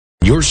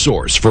your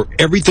source for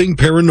everything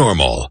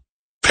paranormal.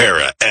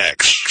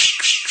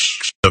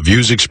 Para-X. The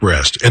views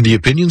expressed and the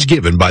opinions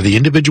given by the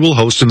individual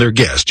hosts and their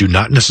guests do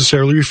not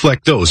necessarily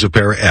reflect those of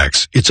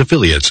Para-X, its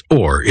affiliates,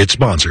 or its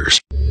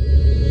sponsors.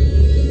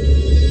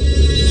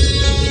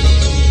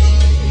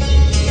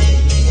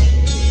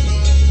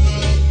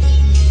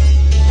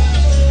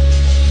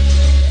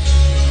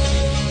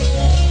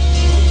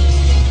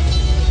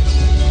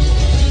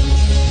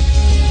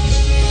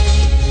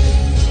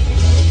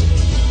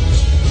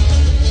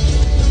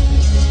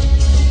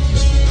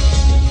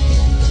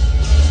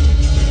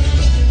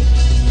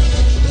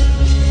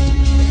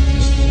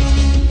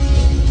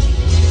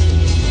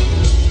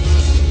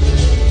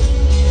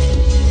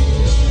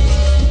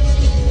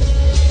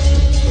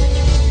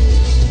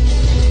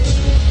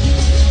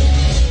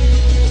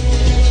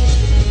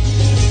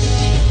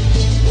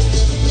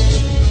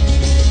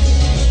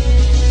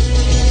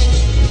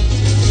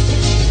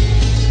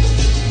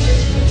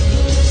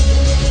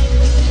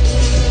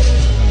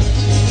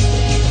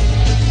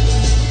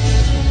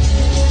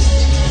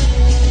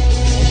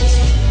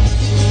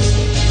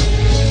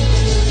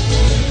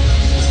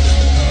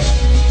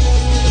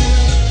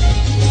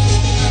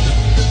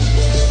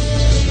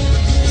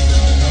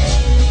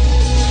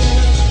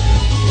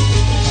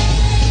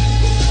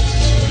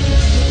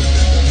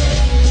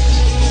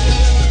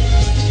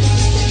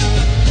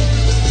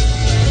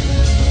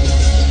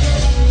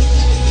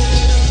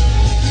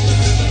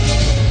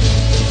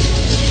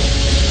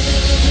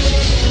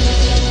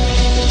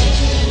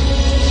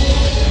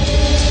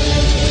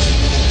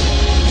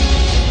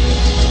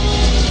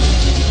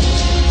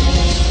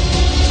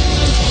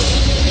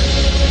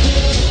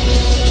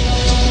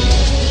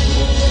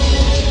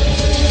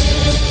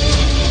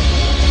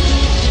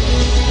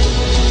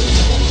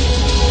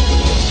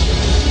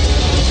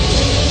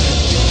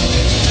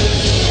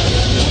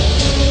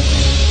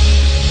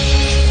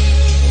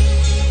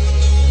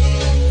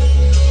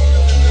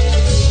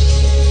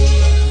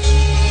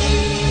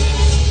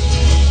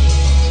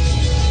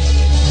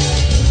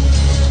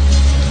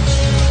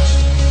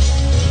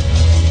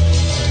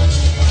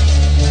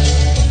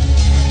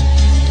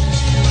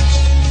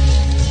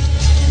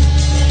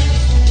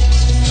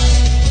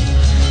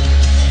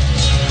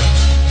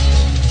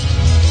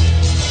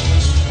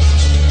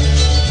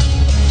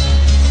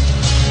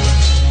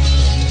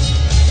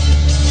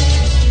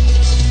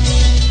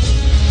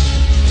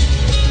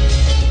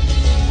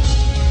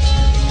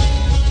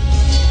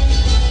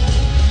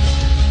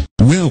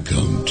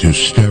 Welcome to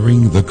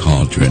Stirring the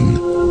Cauldron.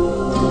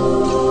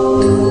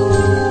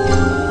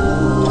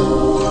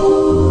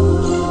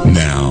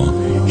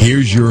 Now,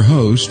 here's your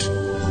host,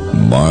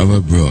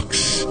 Marla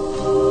Brooks.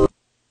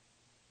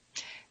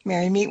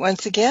 Merry meet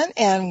once again,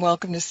 and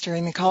welcome to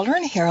Stirring the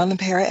Cauldron here on the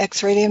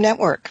Para-X Radio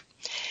Network.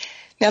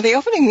 Now, the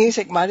opening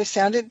music might have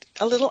sounded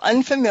a little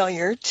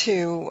unfamiliar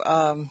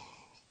to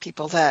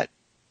people that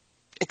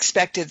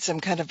expected some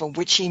kind of a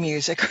witchy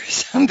music or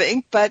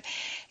something, but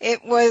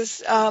it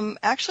was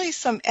actually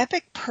some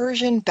epic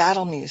Persian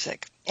battle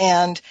music.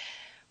 And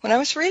when I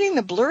was reading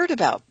the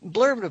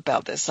blurb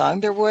about this song,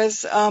 there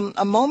was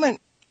a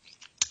moment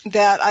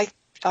that I,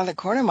 out of the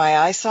corner of my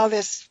eye, saw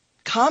this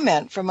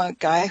comment from a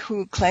guy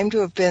who claimed to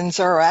have been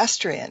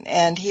Zoroastrian,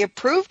 and he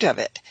approved of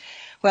it.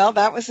 Well,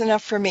 that was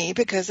enough for me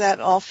because that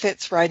all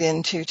fits right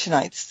into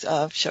tonight's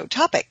show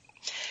topic.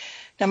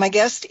 Now, my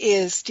guest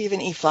is Stephen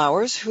E.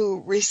 Flowers,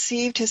 who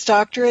received his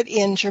doctorate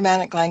in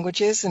Germanic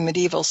languages and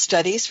medieval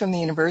studies from the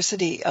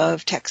University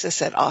of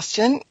Texas at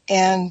Austin,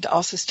 and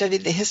also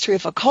studied the history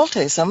of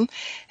occultism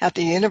at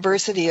the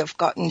University of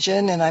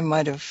Göttingen, and I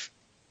might have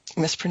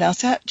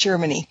mispronounced that,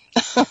 Germany.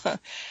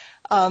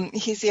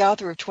 He's the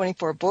author of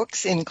 24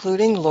 books,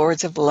 including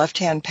Lords of the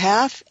Left-Hand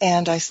Path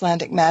and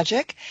Icelandic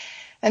Magic.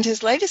 And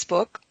his latest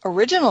book,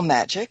 Original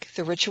Magic,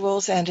 The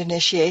Rituals and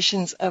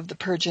Initiations of the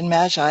Persian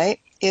Magi,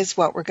 is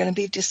what we're going to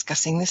be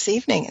discussing this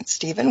evening. And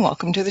Stephen,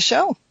 welcome to the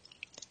show.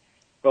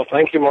 Well,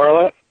 thank you,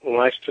 Marla.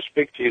 Nice to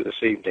speak to you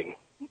this evening.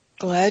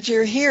 Glad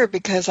you're here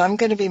because I'm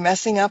going to be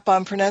messing up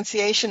on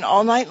pronunciation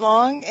all night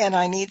long, and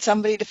I need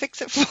somebody to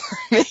fix it for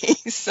me.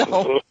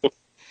 So,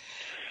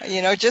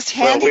 just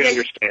handy. Well, we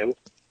understand.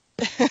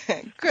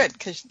 Good,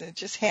 because it's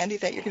just handy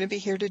that you're going to be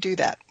here to do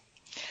that.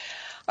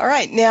 All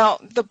right. Now,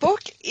 the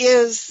book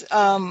is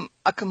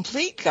a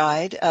complete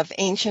guide of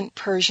ancient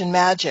Persian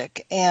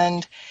magic,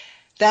 and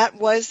that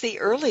was the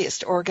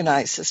earliest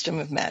organized system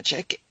of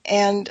magic.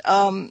 And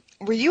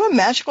were you a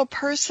magical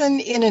person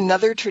in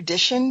another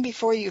tradition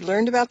before you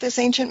learned about this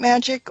ancient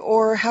magic,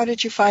 or how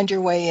did you find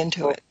your way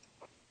into it?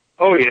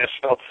 Oh, yes.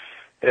 Well,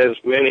 as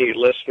many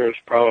listeners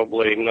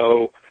probably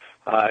know,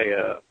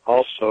 I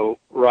also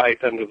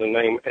write under the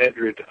name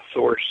Edred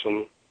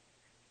Thorson,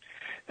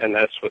 and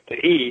that's with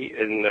the E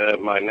in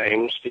my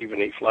name.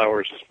 Stephen E.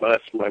 Flowers,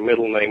 that's my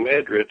middle name,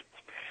 Edred.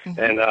 Mm-hmm.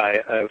 And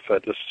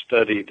I've just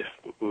studied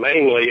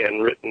mainly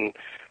and written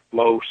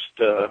most,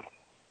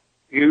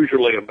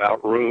 usually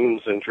about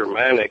runes and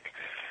Germanic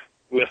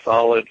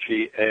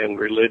mythology and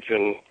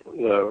religion,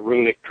 the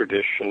runic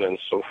tradition, and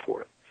so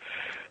forth.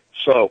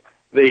 So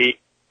the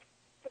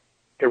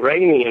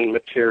Iranian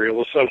material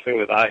was something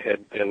that I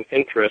had been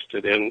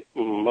interested in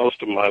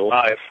most of my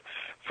life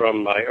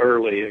from my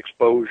early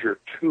exposure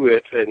to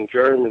it in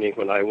Germany.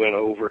 When I went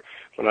over,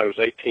 when I was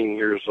 18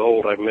 years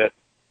old, I met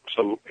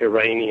some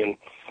Iranian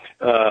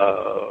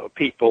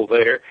people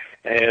there,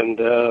 and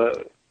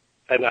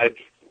I'd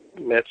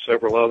met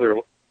several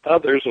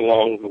others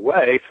along the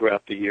way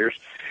throughout the years,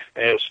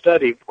 and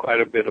studied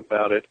quite a bit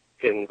about it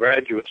in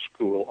graduate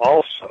school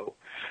also.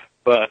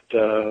 But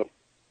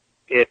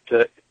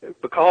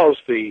because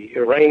the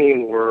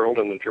Iranian world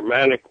and the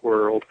Germanic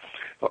world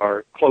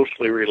are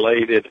closely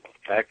related,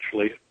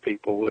 actually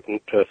people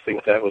wouldn't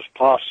think that was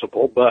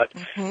possible, but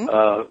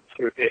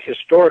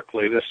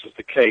historically this is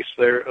the case.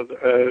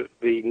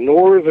 The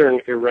northern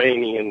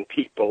Iranian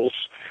peoples,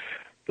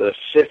 the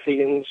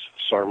Scythians,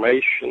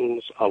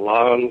 Sarmatians,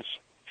 Alans,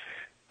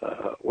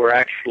 were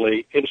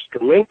actually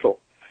instrumental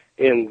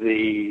in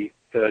the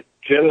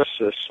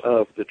genesis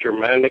of the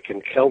Germanic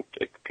and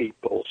Celtic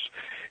peoples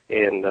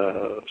in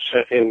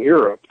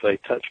Europe. They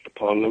touched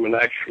upon them, and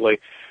actually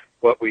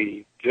what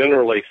we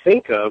generally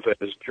think of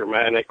as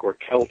Germanic or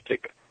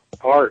Celtic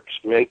arts,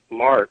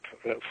 art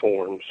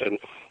forms and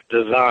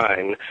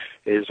design,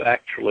 is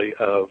actually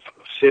of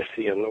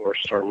Scythian or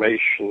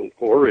Sarmatian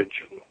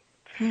origin.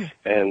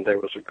 And there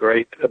was a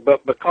great,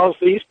 but because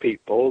these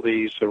people,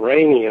 these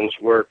Iranians,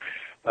 were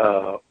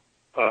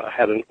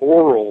had an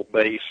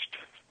oral-based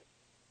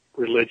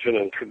religion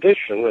and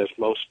tradition, as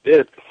most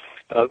did,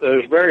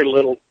 there's very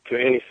little to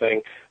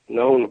anything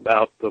known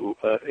about them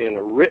in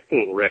a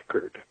written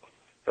record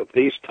of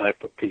these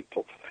type of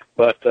people.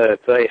 But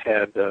they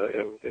had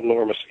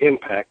enormous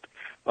impact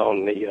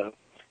on the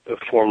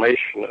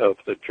formation of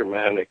the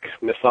Germanic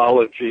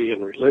mythology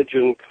and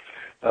religion,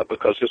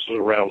 because this was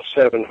around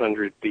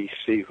 700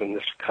 BC when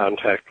this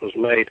contact was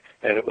made,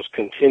 and it was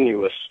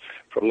continuous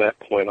from that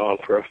point on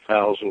for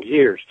 1,000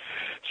 years.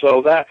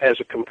 So that, as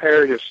a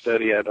comparative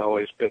study, I'd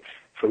always been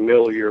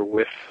familiar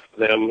with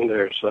them.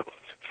 There's a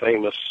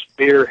famous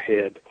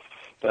spearhead,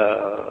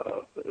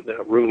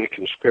 the runic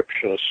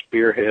inscription, a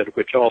spearhead,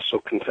 which also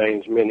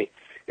contains many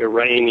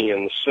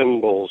Iranian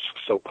symbols,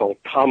 so-called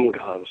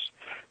tamgahs,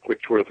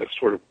 which were the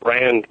sort of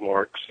brand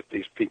marks that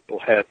these people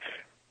had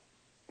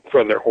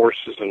for their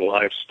horses and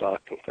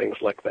livestock and things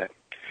like that.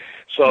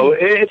 So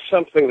it's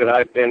something that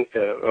I've been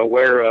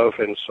aware of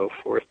and so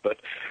forth,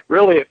 but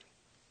really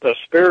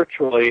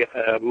spiritually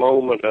a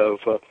moment of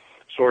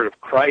sort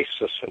of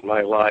crisis in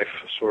my life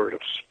sort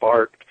of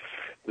sparked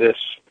this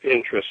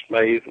interest,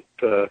 made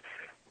to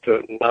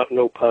not,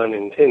 no pun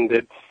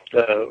intended,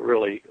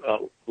 really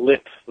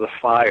lit the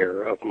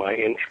fire of my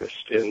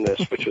interest in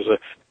this, which is a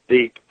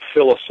deep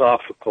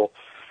philosophical,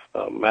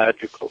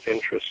 magical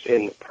interest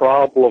in the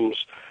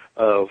problems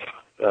of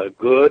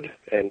good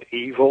and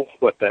evil,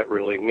 what that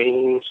really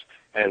means,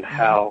 and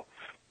how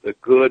the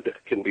good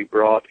can be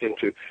brought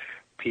into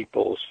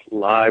people's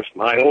lives,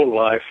 my own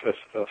life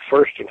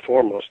first and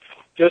foremost.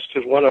 Just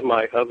as one of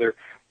my other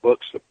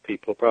books that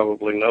people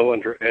probably know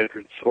under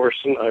Edward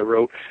Thorson, I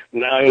wrote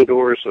 9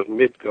 Doors of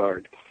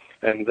Midgard,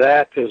 and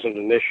that is an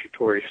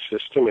initiatory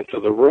system into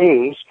the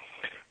runes.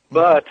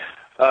 But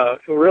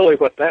really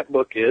what that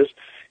book is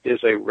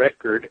a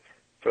record,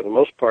 for the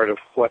most part, of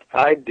what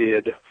I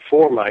did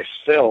for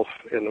myself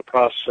in the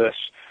process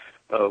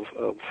of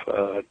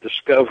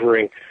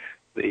discovering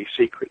the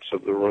secrets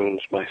of the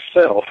runes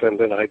myself, and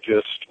then I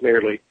just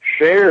merely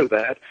share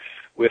that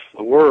with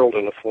the world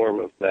in the form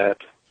of that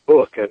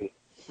book. And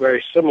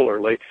very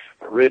similarly,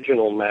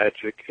 Original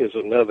Magic is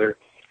another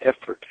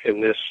effort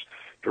in this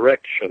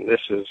direction.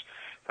 This is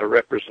a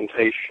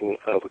representation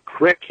of a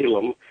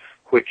curriculum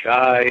which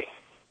I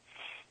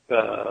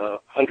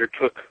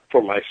undertook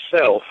for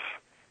myself,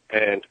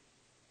 and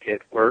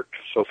it worked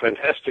so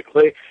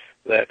fantastically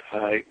that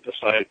I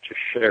decided to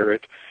share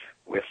it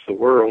with the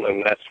world,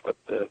 and that's what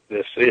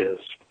this is.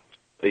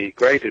 The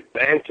great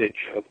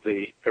advantage of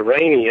the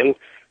Iranian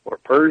or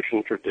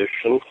Persian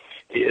tradition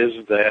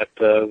is that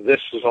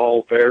this is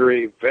all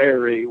very,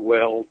 very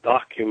well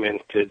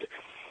documented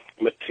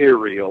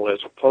material,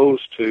 as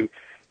opposed to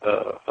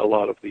a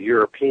lot of the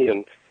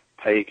European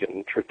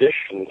pagan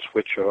traditions,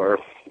 which are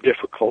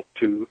difficult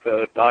to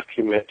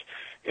document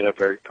in a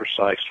very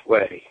precise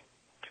way.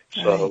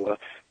 So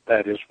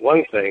that is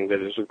one thing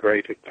that is a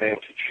great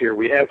advantage here.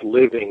 We have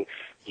living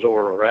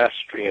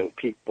Zoroastrian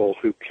people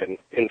who can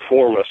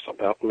inform us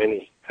about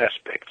many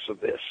aspects of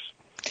this.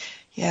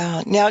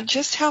 Yeah. Now,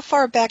 just how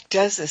far back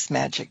does this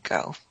magic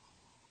go?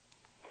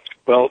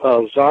 Well,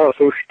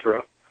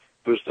 Zarathustra,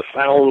 who's the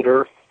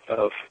founder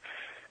of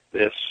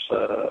this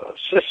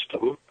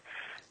system,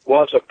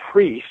 was a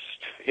priest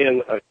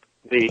in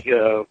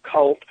the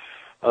cult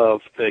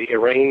of the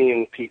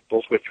Iranian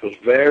peoples, which was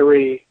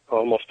very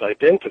almost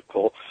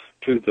identical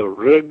to the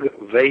Rig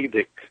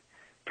Vedic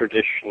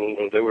tradition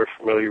that they were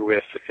familiar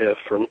with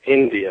from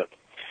India.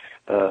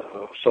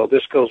 So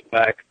this goes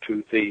back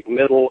to the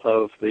middle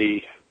of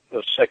the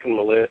second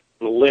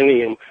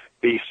millennium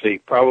BC,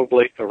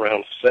 probably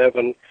around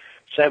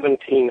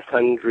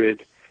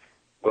 1700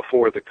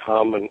 before the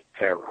Common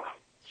Era.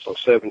 So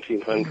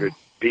 1700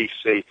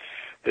 BC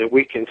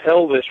We can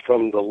tell this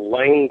from the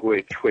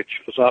language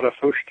which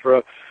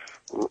Zarathustra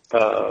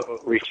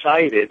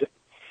recited,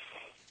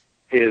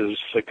 his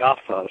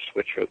gathas,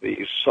 which are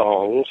these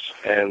songs,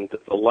 and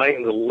the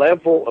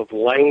level of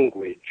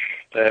language,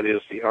 that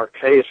is, the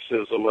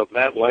archaicism of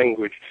that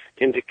language,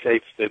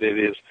 indicates that it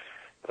is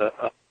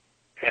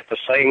at the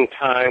same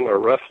time, or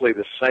roughly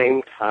the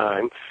same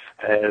time,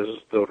 as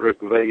the Rig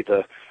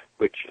Veda,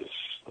 which is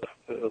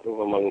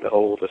among the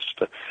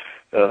oldest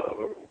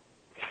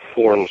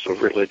forms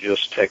of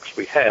religious texts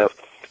we have.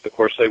 Of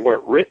course, they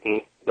weren't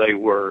written, they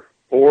were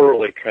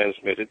orally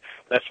transmitted.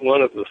 That's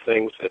one of the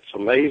things that's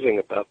amazing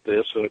about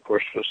this, and of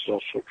course this is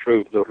also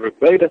true of the Rig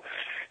Veda,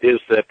 is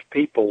that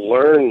people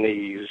learn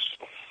these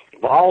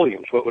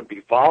volumes, what would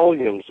be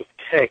volumes of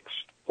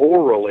text,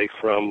 orally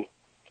from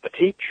a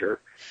teacher,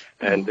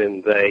 and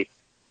then they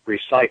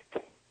recite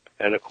them.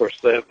 And of course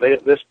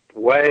this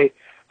way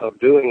of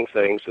doing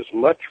things is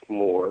much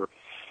more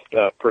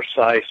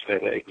precise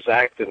and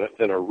exact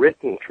than a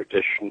written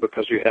tradition,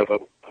 because you have a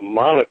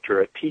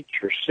monitor, a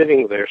teacher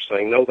sitting there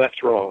saying, no,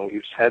 that's wrong,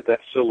 you've had that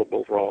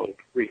syllable wrong,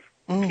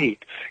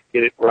 repeat,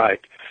 get it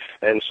right.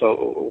 And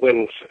so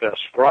when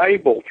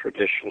scribal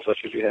traditions,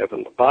 such as you have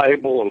in the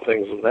Bible and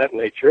things of that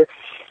nature,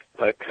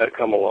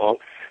 come along,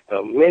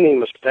 many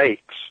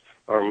mistakes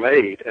are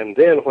made. And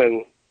then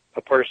when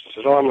a person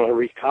says, oh, I'm going to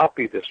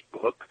recopy this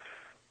book,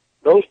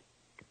 those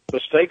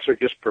mistakes are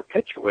just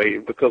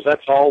perpetuated, because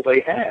that's all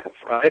they have,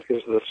 right,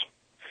 is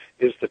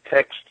the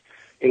text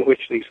in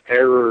which these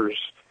errors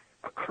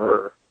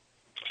occur.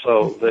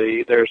 So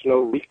there's no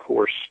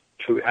recourse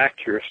to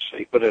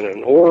accuracy, but in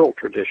an oral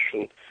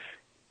tradition,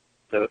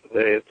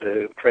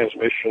 the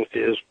transmission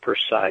is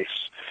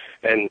precise.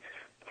 And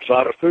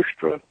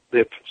Zarathustra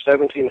lived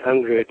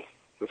 1700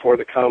 before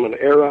the Common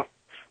Era,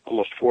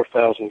 almost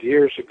 4,000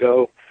 years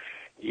ago,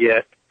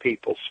 yet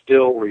people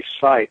still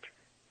recite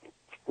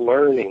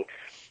learning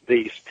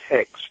these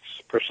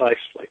texts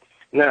precisely.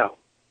 Now,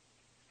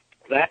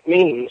 that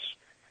means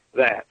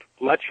that,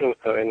 much in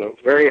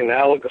a very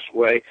analogous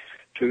way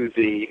to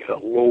the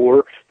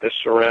lore that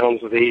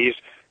surrounds these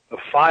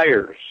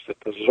fires that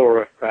the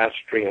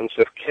Zoroastrians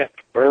have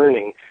kept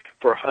burning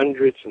for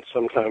hundreds and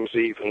sometimes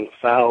even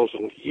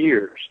 1,000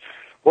 years,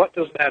 what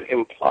does that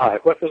imply?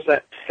 What does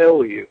that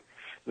tell you?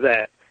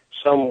 That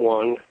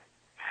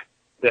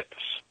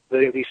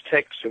these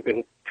texts have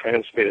been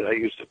transmitted. I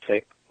use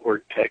the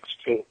word text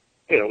in,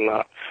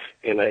 not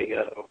in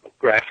a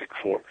graphic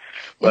form,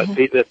 but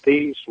that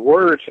these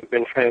words have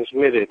been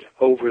transmitted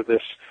over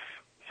this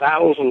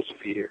thousands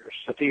of years,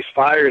 that these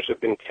fires have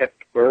been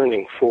kept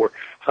burning for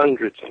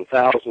hundreds and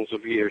thousands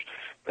of years.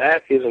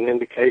 That is an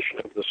indication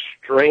of the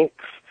strength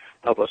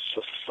of a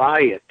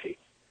society,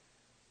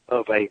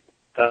 of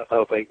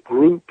a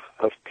group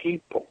of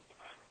people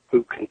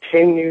who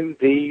continue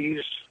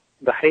these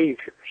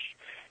behaviors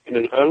in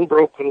an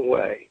unbroken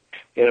way,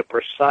 in a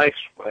precise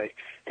way,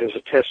 is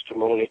a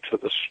testimony to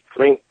the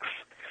strength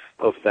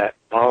of that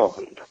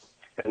bond.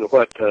 And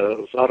what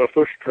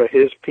Zarathustra,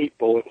 his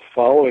people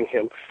following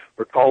him,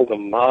 were called the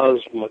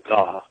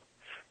Mazdam,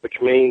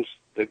 which means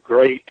the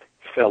great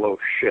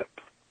fellowship.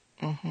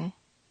 Mm-hmm.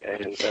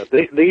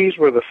 And these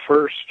were the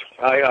first,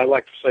 I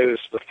like to say this,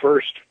 the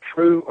first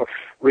true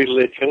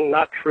religion,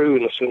 not true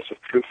in the sense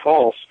of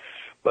true-false,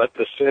 but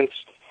the sense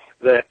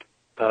that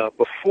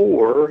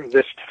before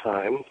this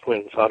time,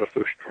 when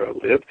Zarathustra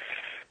lived,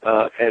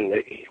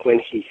 and when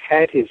he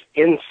had his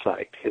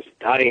insight, his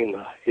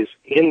daina, his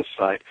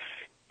insight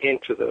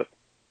into the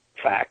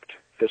fact,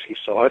 as he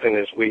saw it, and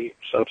as we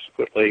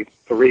subsequently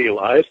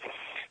realized,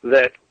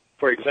 that,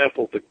 for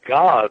example, the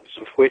gods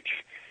of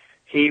which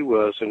he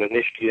was an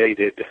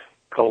initiated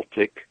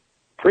cultic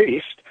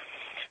priest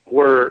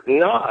were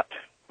not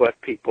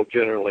what people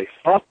generally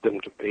thought them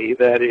to be,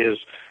 that is,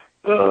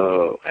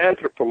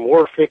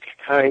 anthropomorphic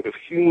kind of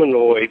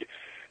humanoid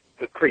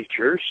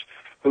creatures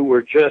who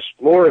were just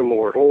more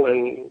immortal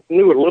and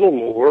knew a little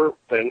more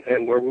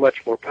and were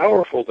much more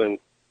powerful than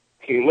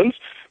humans,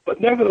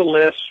 but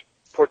nevertheless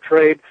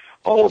portrayed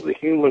all of the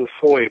human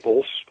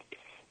foibles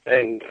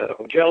and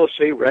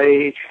jealousy,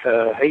 rage,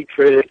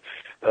 hatred,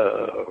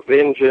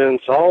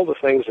 vengeance, all the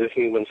things that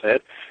humans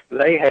had,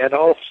 they had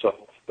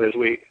also.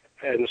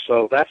 And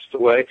so that's the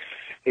way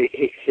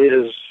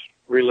his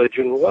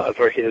religion was,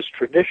 or his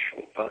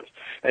tradition was.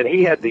 And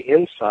he had the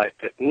insight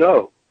that,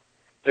 no,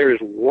 there is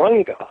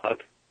one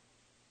God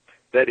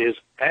that is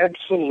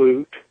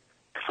absolute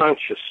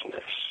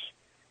consciousness,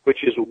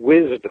 which is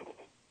wisdom.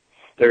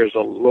 There is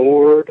a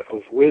Lord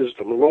of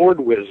wisdom, Lord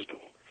Wisdom,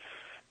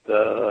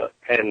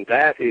 and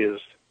that is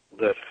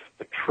the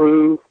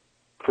true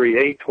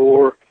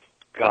Creator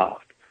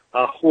God,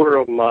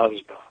 Ahura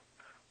Mazda,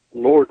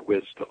 Lord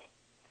Wisdom.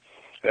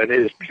 And it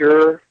is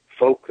pure,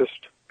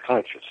 focused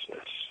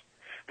consciousness.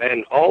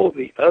 And all of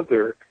the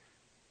other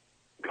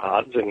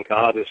gods and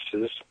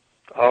goddesses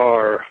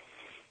are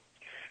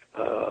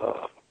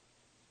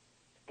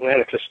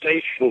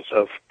manifestations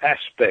of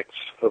aspects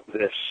of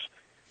this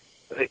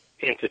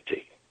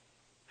entity.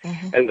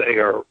 Mm-hmm. And they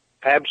are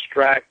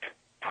abstract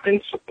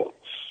principles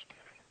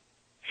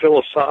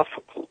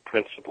philosophical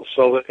principle.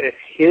 So that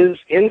his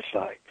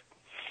insight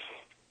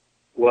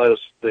was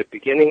the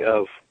beginning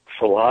of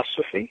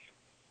philosophy,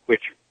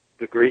 which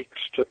the Greeks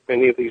took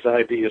many of these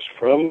ideas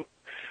from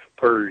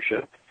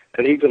Persia,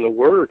 and even the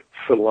word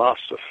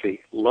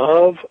philosophy,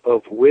 love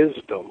of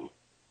wisdom,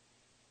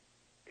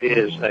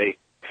 is a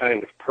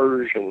kind of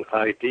Persian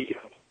idea.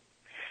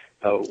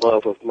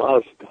 Love of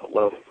Mazdam,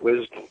 love of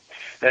wisdom.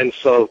 And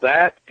so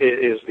that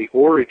is the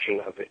origin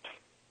of it.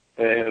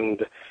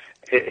 And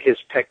his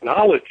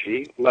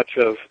technology, much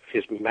of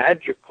his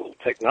magical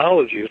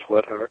technology is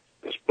what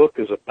this book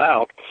is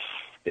about,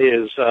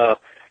 is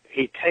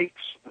he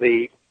takes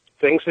the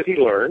things that he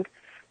learned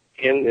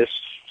in this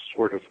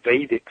sort of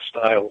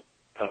Vedic-style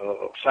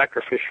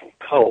sacrificial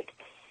cult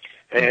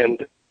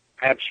and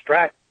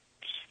abstracts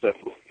them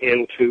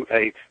into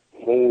a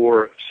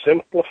more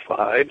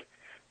simplified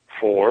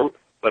form,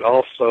 but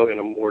also in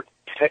a more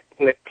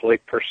technically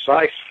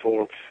precise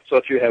form, so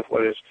that you have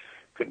what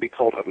could be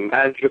called a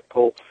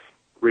magical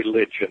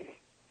religion.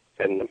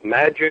 And the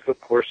magic, of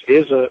course,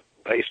 is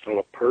based on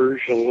a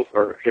Persian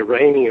or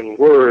Iranian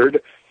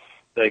word.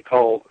 They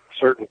call a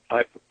certain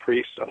type of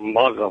priest a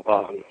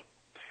Magavan.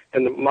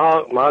 And the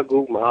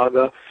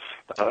maga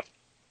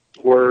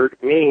word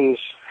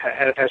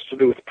has to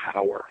do with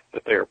power,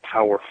 that they are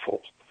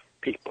powerful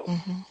people.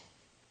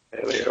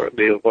 They are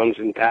the ones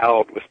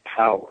endowed with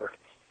power.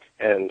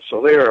 And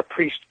so they are a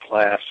priest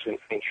class in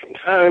ancient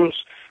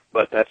times,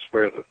 but that's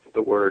where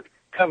the word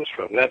comes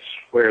from. That's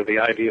where the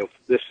idea of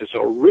this is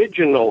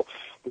original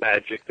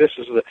magic. This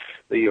is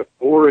the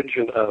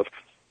origin of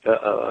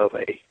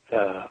a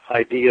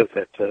idea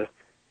that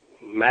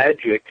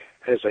magic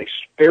as a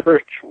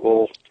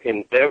spiritual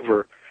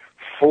endeavor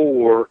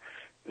for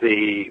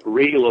the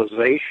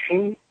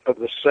realization of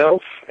the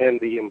self and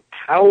the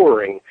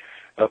empowering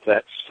of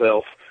that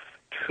self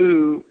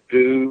to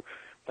do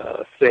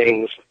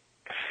things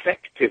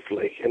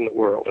effectively in the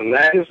world. And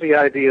that is the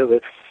idea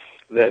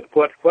that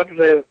what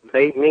do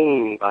they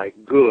mean by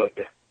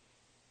good?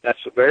 That's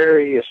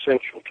very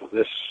essential to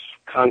this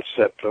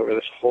concept or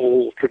this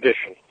whole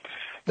tradition.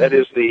 That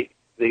is the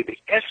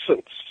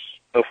essence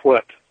of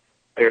what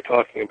they're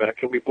talking about. It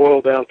can be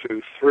boiled down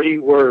to three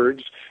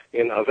words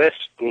in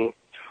Avestan: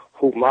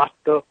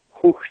 humata,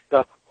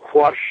 huchta,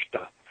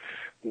 huashta.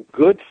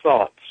 Good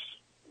thoughts,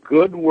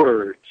 good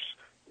words,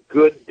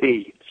 good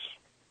deeds.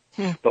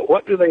 But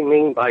what do they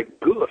mean by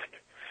good?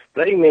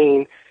 They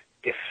mean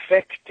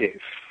effective,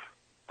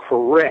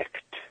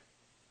 correct,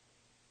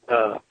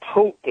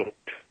 potent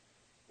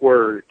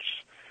words,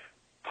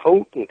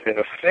 potent and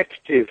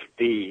effective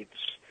deeds.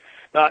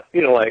 Not,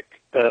 like,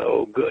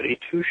 goody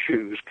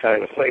two-shoes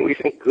kind of thing. We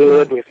think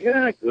good, we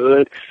think,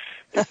 good.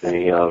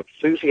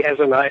 Susie has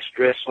a nice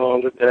dress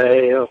on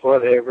today, or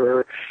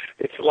whatever.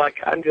 It's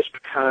like, I'm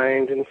just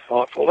kind and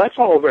thoughtful. That's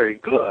all very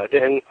good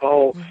and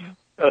all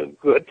a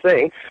good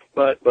thing,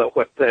 but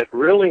what that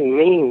really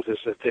means is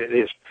that it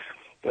is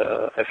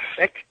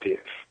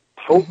effective,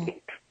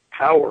 potent,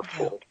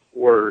 powerful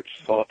words,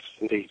 thoughts,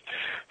 and deeds.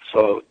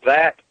 So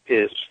that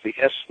is the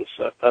essence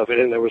of it,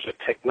 and there was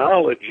a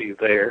technology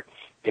there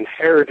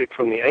inherited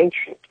from the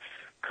ancient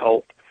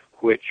cult,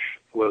 which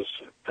was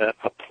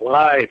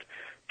applied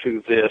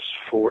to this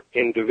for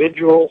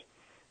individual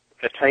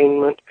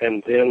attainment,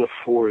 and then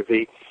for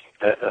the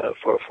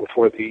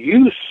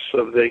use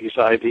of these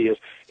ideas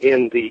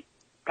in the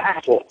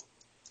battle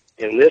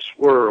in this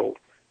world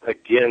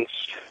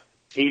against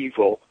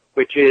evil,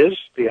 which is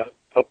the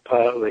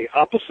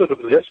opposite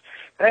of this.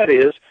 That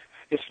is,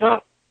 it's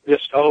not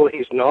just,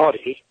 he's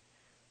naughty.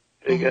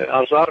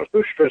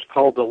 Zarathustra is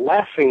called the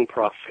laughing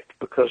prophet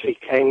because he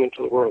came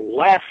into the world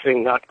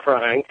laughing, not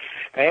crying,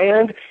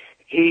 and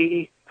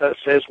he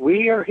says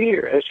we are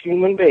here as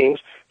human beings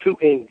to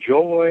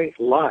enjoy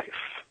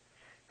life,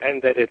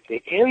 and that at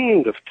the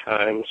end of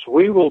times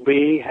we will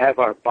have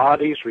our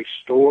bodies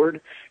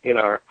restored in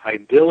our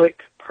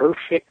idyllic,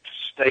 perfect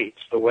states,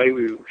 the way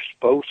we were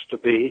supposed to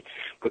be,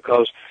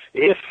 because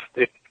if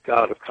the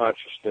God of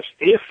consciousness,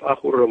 if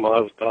Ahura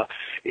Mazda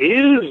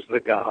is the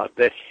God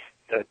that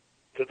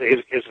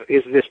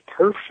is this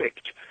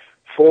perfect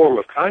form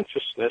of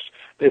consciousness,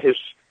 then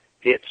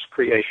its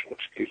creation,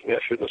 I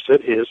shouldn't have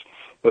said his,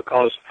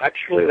 because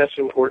actually that's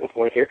an important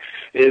point here,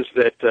 is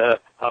that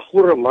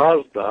Ahura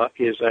Mazda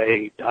is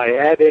a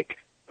dyadic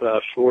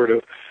sort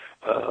of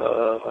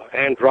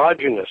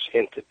androgynous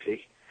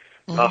entity.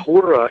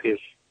 Ahura is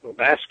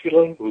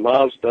masculine,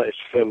 Mazda is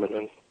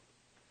feminine.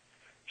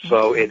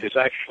 So it is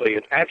actually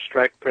an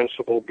abstract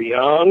principle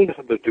beyond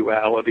the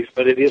dualities,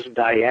 but it is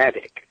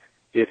dyadic.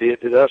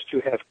 It does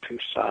have two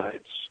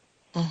sides.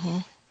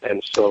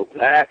 And so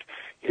that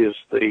is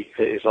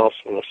also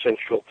an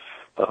essential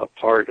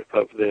part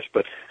of this.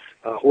 But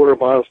Ahura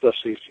Mazda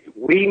says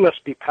we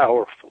must be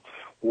powerful.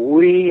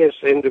 We as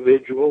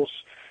individuals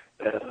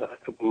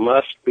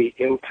must be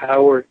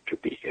empowered to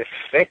be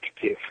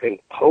effective and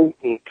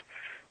potent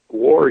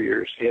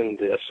warriors in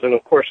this. And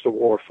of course the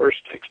war first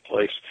takes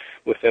place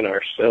within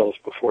ourselves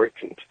before it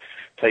can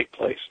take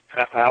place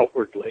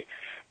outwardly.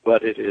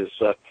 But it is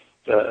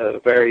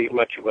very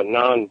much of a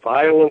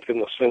non-violent, in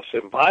the sense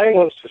that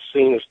violence is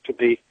seen as to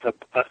be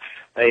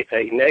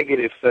a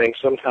negative thing,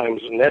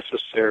 sometimes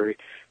necessary,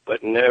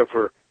 but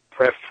never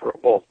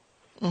preferable.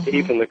 Mm-hmm.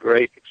 Even the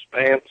great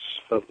expanse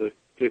of the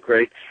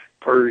great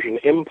Persian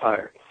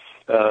Empire,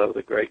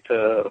 the great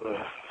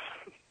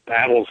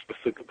battles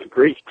with the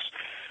Greeks,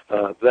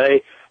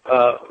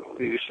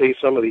 you see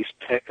some of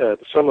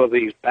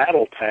these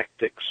battle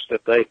tactics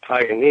that they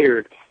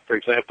pioneered. For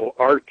example,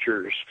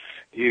 archers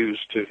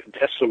used to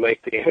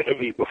decimate the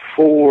enemy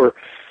before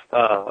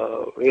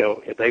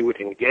they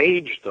would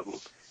engage them,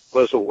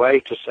 was a way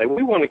to say,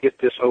 we want to get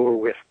this over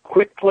with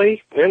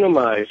quickly,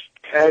 minimize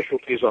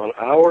casualties on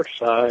our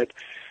side,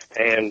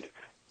 and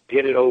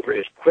get it over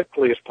as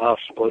quickly as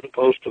possible, as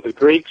opposed to the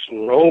Greeks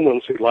and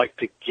Romans who like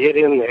to get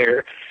in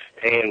there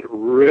and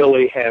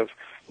really have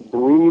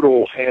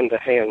brutal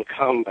hand-to-hand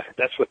combat.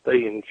 That's what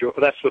they enjoy.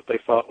 That's what they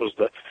thought was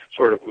the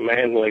sort of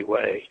manly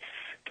way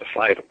to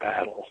fight a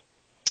battle.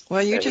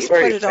 Well, you just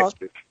put it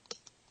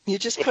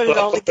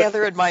all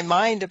together in my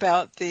mind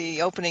about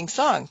the opening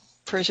song,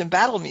 Persian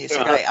battle music.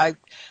 Uh-huh.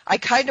 I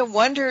kind of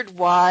wondered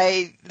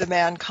why the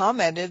man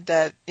commented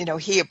that,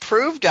 he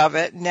approved of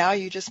it. Now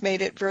you just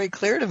made it very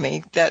clear to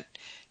me that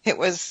it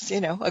was,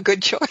 a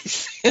good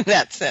choice in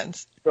that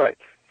sense. Right.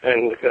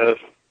 And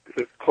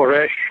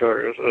Koresh,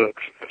 or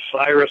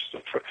Cyrus,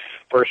 the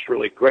first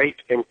really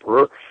great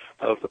emperor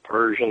of the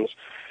Persians,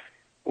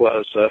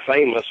 was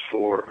famous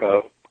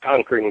for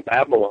conquering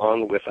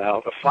Babylon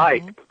without a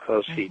fight, mm-hmm.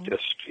 because he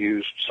just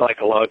used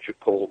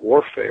psychological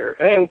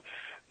warfare, and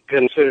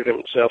considered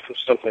himself as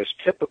something that's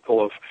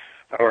typical of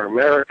our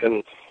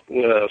American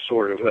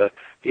sort of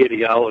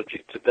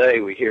ideology today.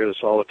 We hear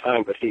this all the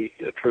time, but he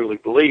truly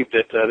believed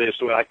it. That is,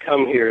 I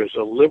come here as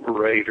a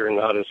liberator,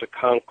 not as a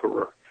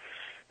conqueror,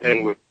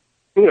 and would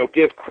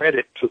give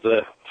credit to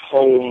the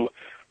home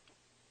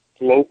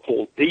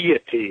local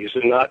deities,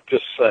 and not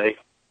just say,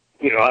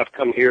 I've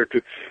come here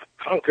to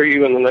conquer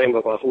you in the name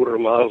of Ahura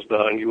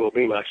Mazda, and you will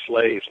be my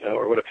slaves now,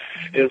 or whatever.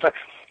 In fact,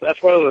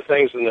 that's one of the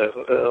things in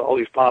all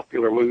these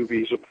popular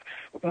movies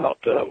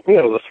about,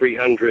 the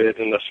 300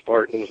 and the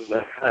Spartans and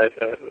the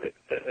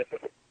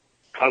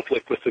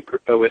conflict with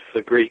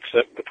the Greeks,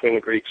 between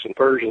the Greeks and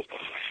Persians,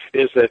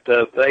 is that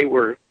they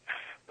were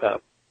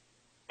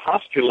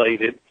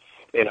postulated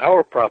in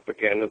our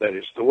propaganda, that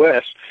is the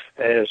West,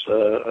 as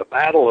a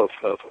battle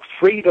of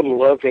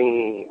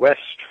freedom-loving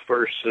West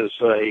versus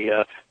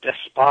a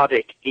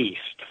despotic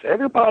East.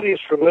 Everybody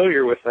is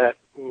familiar with that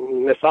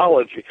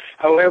mythology.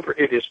 However,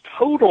 it is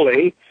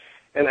totally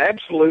and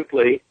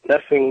absolutely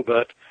nothing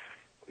but,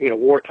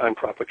 wartime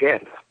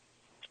propaganda.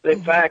 In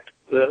mm-hmm. fact,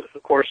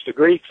 of course, the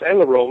Greeks and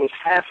the Romans,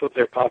 half of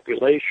their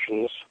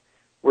populations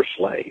were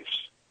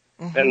slaves.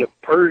 Mm-hmm. And the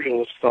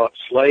Persians thought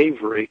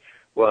slavery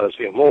was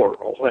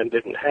immoral and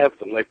didn't have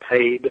them. They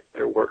paid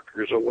their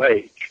workers a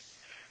wage.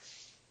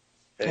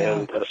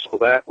 And so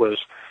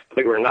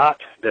they were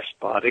not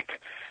despotic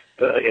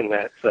in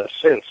that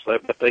sense.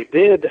 But they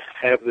did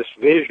have this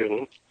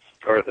vision,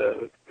 or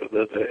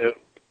the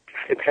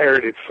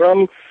inherited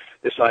from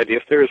this idea,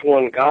 if there is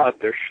one God,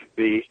 there should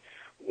be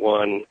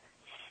one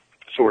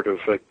sort of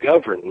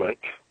government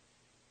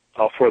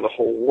for the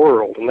whole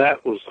world. And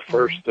that was the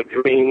first, the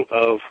dream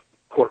of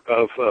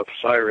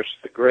Cyrus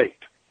the Great,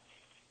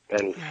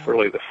 and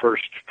really the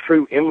first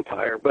true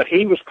empire. But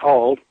he was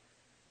called,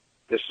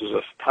 this is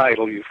a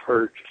title you've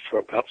heard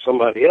about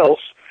somebody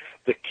else,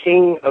 the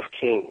King of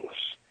Kings,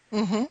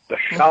 mm-hmm. the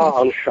Shah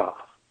on Shah.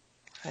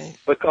 Right.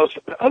 Because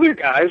the other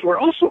guys were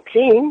also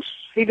kings.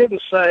 He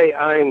didn't say,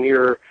 I'm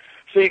your...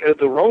 See,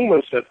 the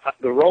Romans,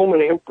 the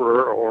Roman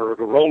emperor or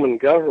the Roman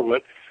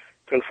government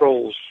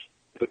controls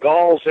the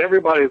Gauls.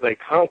 Everybody they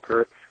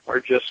conquer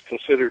are just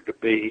considered to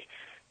be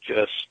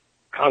just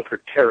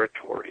conquered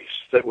territories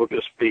that will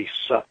just be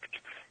sucked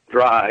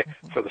dry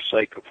for the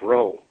sake of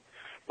Rome.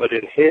 But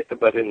in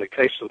the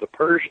case of the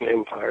Persian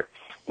Empire,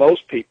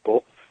 most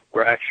people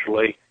were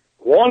actually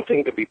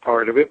wanting to be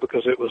part of it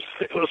because it was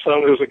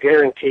a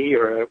guarantee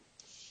or a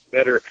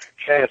better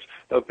chance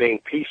of being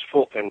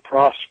peaceful and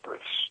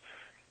prosperous.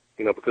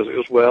 Because it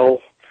was well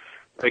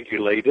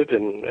regulated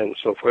and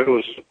so forth. It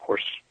was, of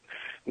course,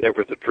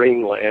 never the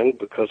dreamland,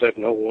 because that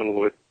no one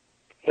would,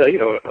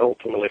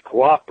 ultimately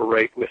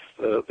cooperate with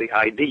the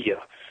idea.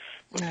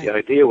 Right. The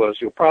idea was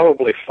you'll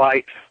probably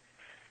fight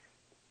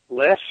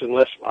less and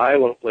less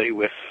violently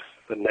with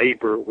the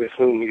neighbor with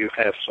whom you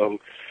have some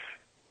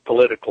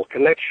political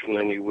connection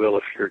than you will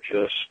if you're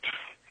just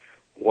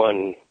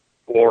one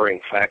warring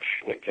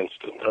faction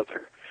against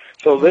another.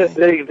 So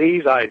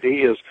these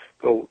ideas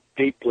go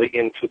deeply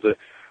into the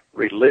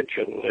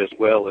religion as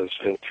well as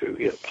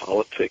into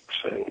politics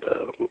and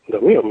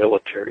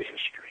military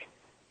history.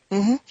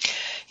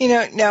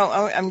 Mm-hmm. Now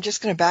I'm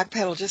just going to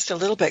backpedal just a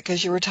little bit,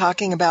 because you were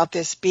talking about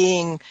this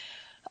being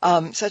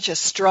such a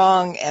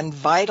strong and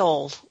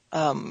vital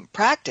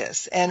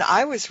practice, and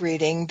I was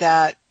reading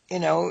that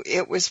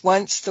it was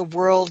once the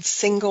world's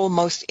single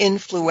most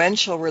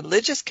influential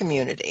religious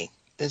community,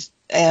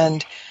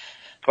 and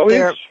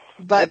yes.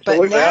 But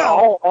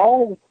now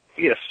all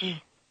yes.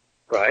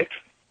 Right.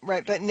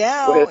 Right, but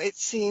now it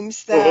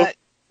seems that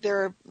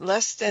there are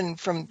less than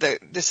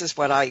this is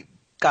what I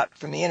got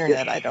from the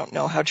internet, I don't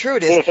know how true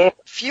it is,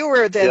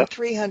 fewer than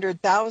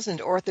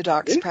 300,000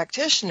 Orthodox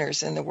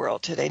practitioners in the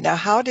world today. Now,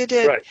 how did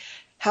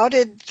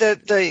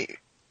the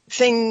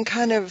thing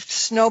kind of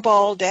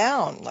snowball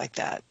down like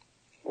that?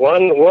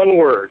 One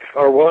word,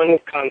 or one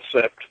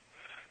concept,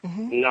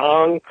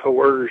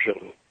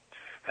 non-coercion,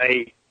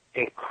 a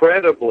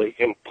incredibly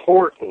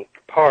important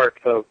part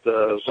of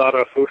the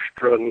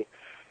Zarathustrian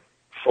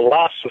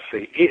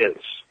philosophy is,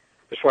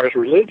 as far as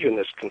religion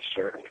is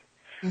concerned,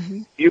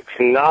 you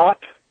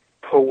cannot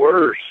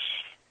coerce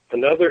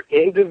another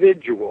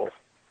individual,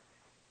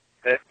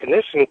 and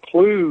this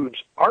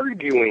includes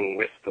arguing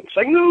with them,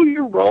 saying, no,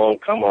 you're wrong,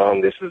 come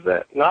on, this is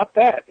that. Not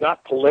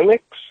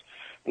polemics,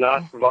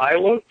 not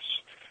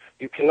violence.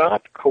 You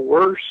cannot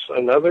coerce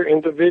another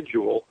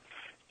individual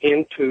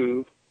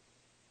into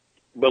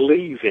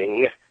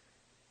believing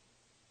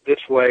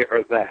this way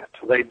or that.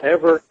 They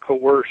never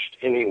coerced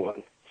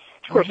anyone.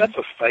 Of course, that's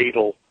a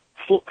fatal,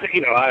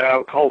 I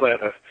would call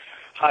that a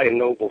high and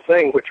noble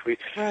thing, which we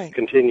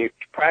continue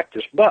to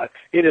practice, but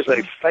it is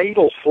a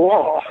fatal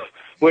flaw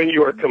when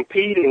you are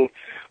competing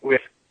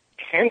with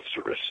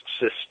cancerous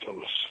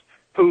systems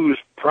whose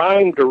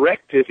prime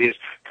directive is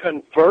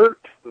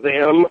convert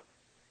them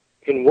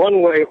in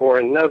one way or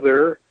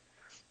another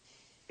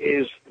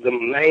is the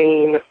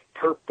main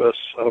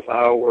purpose of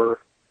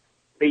our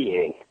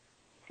being.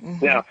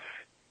 Now,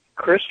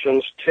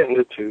 Christians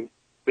tended to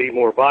be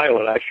more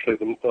violent. Actually,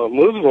 the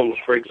Muslims,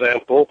 for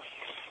example,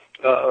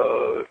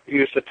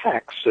 used a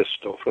tax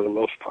system for the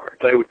most part.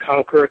 They would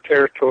conquer a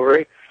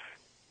territory,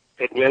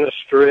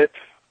 administer it,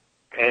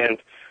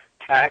 and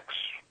tax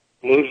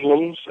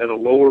Muslims at a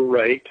lower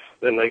rate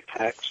than they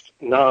taxed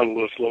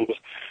non-Muslims.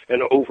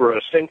 And over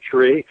a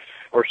century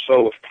or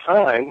so of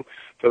time,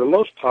 for the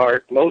most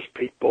part, most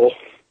people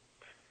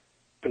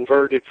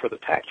converted for the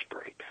tax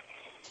break.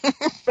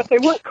 But they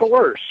weren't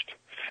coerced.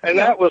 And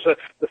that was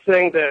the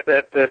thing that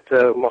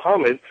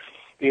Muhammad,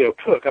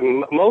 took. I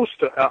mean,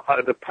 most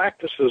of the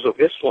practices of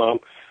Islam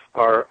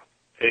are,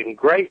 a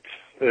great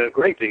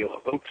deal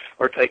of them,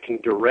 are taken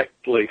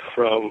directly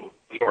from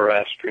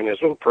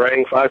Zoroastrianism,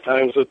 praying 5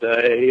 times a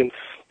day, and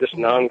this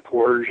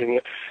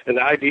non-coercion, and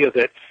the idea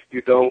that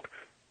you don't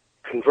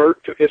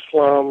convert to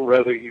Islam,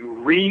 rather you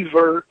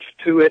revert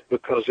to it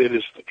because it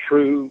is the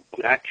true,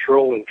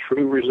 natural, and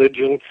true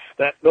religion.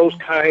 That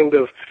kind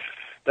of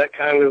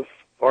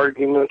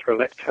argument or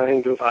that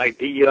kind of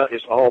idea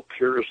is all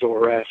pure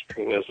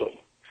Zoroastrianism.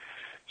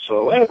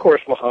 So, and of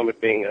course,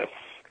 Muhammad being a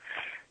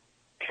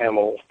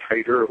camel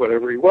trader or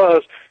whatever he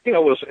was,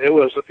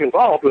 was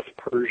involved with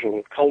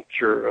Persian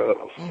culture,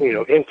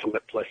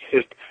 intimately.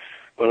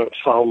 When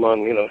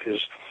Salman,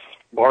 his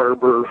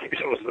barber,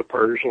 was the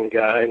Persian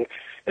guy,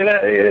 and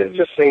it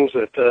just seems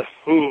that,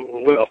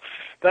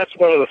 that's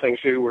one of the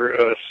things you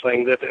were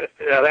saying, that the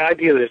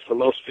idea that it's the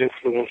most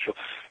influential.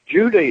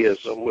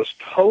 Judaism was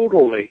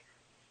totally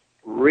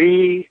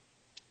reconfigured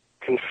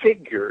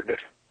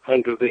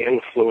under the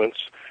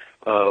influence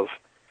of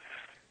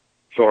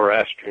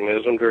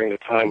Zoroastrianism during the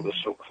time of the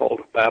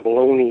so-called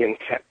Babylonian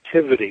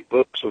captivity.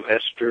 Books of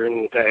Esther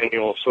and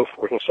Daniel and so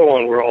forth and so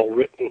on were all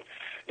written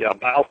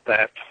about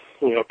that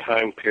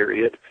time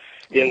period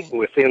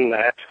within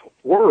that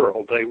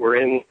world. They were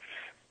in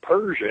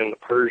Persia, in the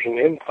Persian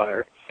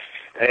Empire,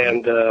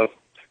 and the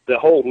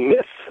whole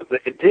myth, the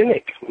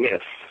Edenic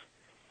myth,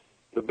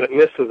 the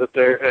myth of that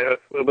there.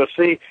 But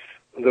see,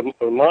 the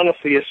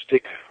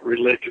monotheistic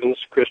religions,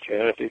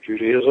 Christianity,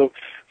 Judaism,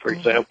 for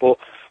example,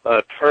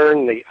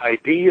 turn the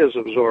ideas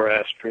of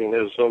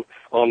Zoroastrianism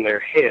on their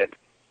head,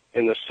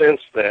 in the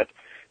sense that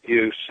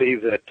you see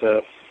that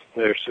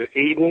there's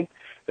Eden,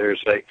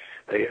 there's a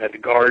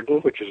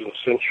garden, which is an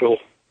essential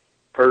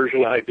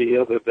Persian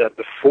idea, that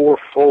the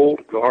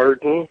fourfold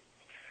garden,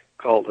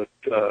 called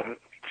the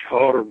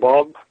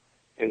Cauldron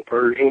in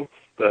Persian,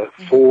 the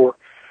four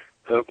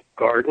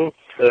garden.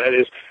 That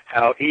is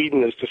how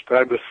Eden is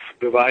described as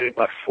divided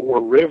by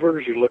 4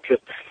 rivers. You look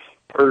at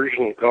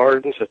Persian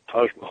gardens at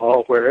Taj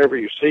Mahal, wherever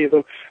you see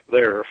them,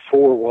 there are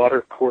 4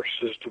 water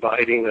courses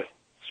dividing the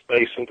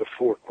space into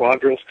 4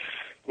 quadrants.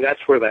 And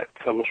that's where that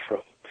comes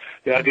from.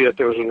 The idea that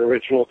there was an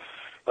original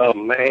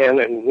man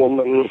and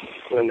woman,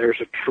 and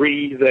there's a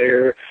tree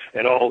there,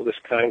 and all this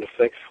kind of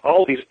thing.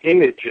 All these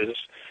images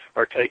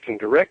are taken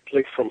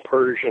directly from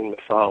Persian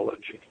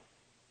mythology.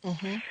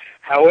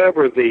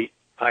 However, the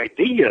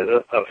idea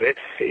of it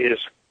is,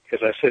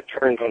 as I said,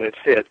 turned on its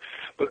head,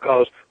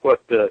 because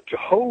what the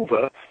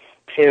Jehovah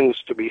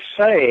tends to be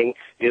saying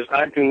is,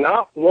 I do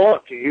not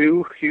want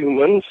you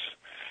humans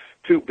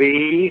to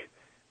be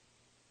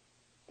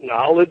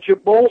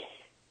knowledgeable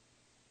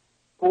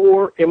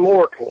or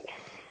immortal,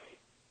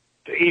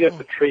 to eat of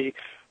the tree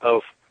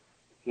of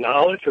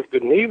knowledge of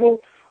good and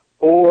evil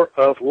or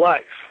of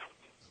life.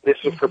 This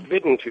is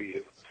forbidden to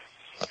you.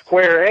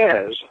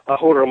 Whereas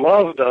Ahura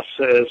Mazda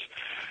says,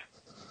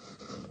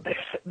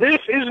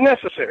 this is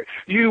necessary.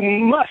 You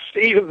must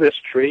eat of this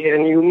tree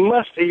and you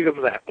must eat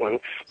of that one,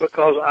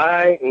 because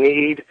I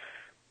need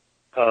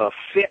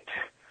fit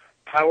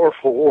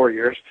powerful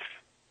warriors.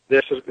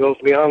 Goes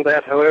beyond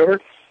that, however.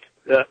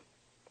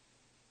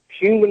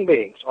 Human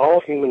beings, all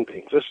human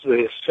beings. This is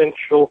the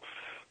essential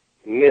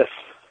myth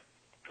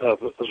of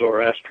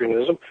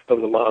Zoroastrianism, of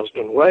the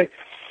Mazdan way,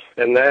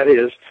 and that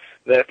is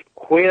that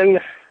when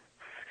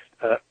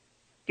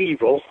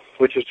evil,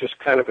 which is just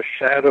kind of a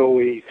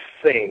shadowy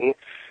thing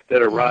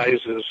that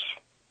arises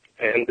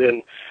and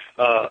then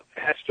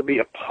has to be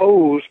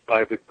opposed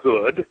by the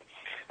good,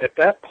 at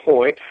that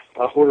point,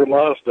 Ahura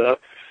Mazda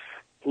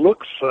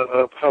looks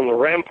upon the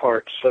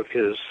ramparts of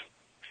his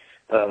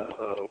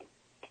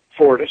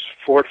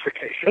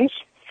fortifications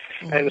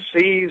and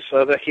sees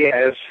that he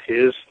has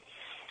his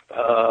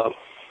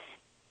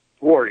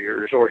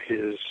warriors or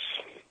his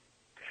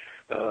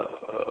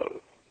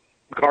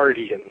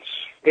guardians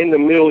in the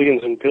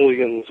millions and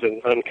billions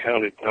and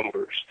uncounted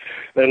numbers.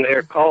 And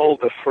they're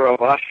called the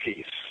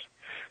Fravashis.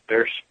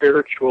 They're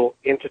spiritual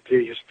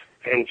entities,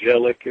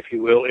 angelic, if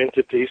you will,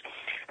 entities.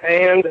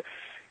 And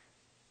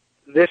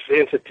this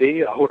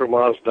entity, Ahura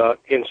Mazda,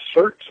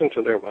 inserts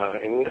into their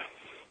mind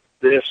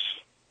this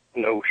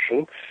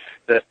notion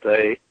that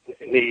they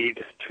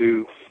need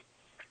to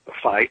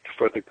fight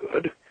for the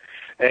good,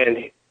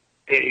 and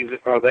they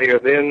are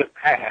then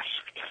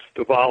asked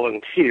to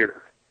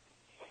volunteer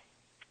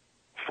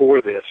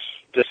for this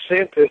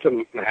descent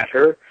into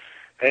matter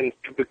and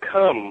to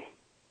become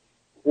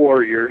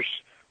warriors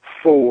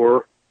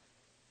for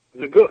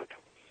the good.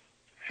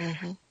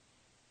 And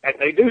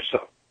they do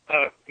so.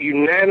 A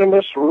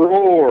unanimous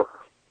roar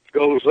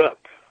goes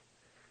up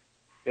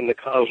in the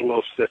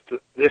cosmos that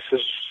this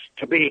is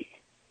to be.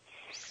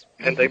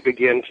 And they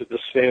begin to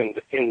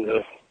descend in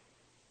the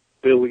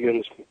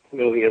billions,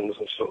 millions,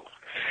 and so on.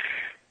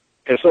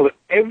 And so that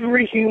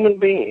every human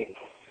being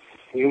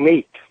you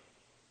meet,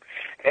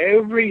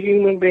 every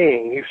human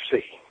being you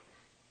see,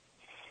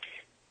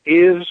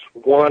 is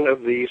one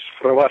of these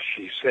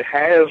Fravashis. It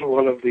has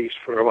one of these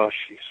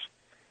Fravashis.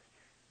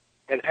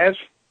 And as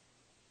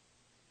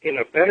in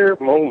a better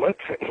moment,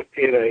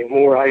 in a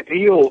more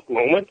ideal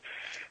moment,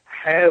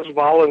 has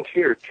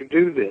volunteered to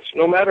do this.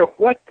 No matter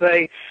what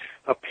they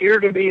appear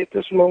to be at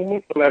this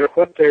moment, no matter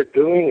what they're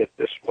doing at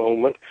this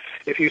moment,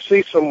 if you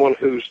see someone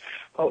who's,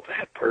 oh,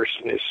 that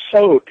person is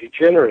so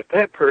degenerate,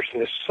 that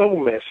person is so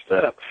messed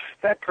up,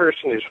 that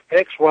person is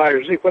X, Y,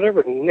 or Z,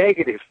 whatever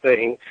negative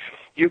thing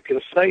you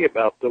can say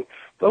about them,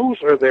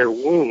 those are their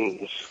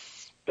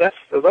wounds.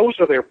 Those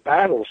are their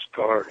battle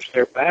scars,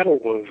 their battle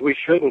wounds. We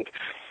shouldn't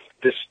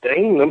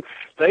disdain them.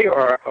 They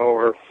are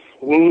our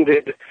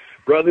wounded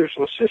brothers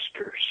and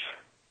sisters.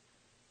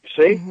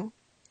 See?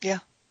 Yeah.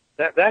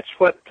 That's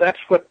what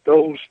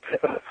those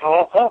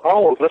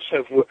all of us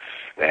have,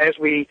 as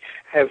we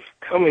have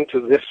come into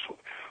this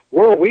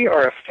world, we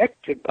are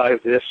affected by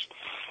this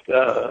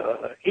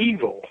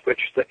evil,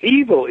 which the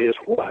evil is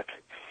what?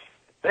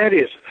 That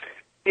is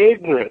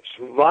ignorance,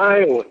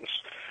 violence,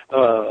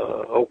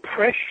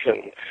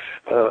 oppression,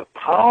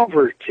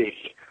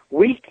 poverty,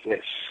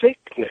 weakness,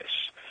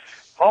 sickness.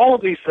 All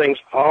of these things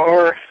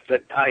are the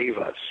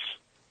daivas.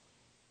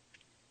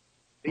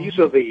 These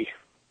are the,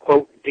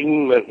 quote,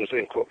 demons,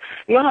 end quote.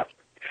 Not,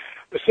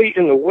 see,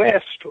 in the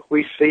West,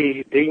 we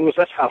see demons.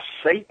 That's how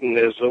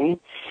Satanism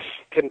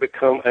can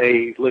become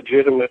a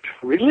legitimate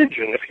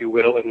religion, if you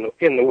will,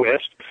 in the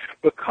West,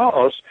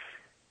 because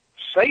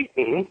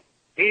Satan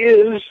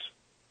is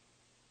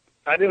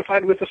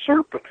identified with the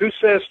serpent, who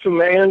says to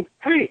man,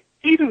 hey,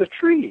 eat of the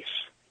trees.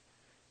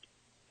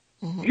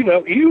 You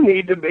know, you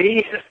need to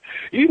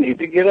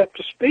get up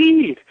to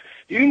speed.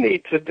 You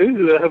need to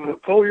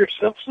pull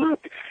yourselves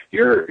up.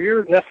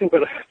 You're nothing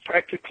but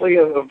practically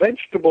a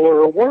vegetable or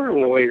a worm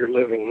the way you're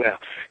living now.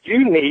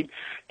 You need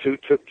to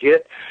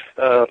get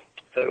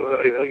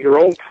your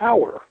own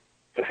power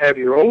and have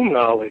your own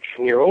knowledge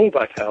and your own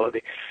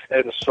vitality.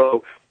 And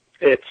so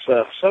it's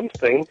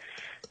something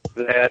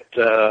that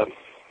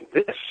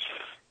this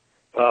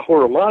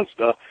Ahura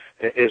Mazda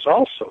is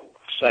also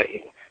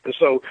saying. And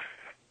so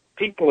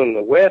people in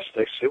the West,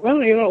 they say,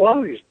 well, you know, a lot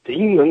of these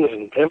demons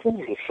and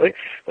devils, and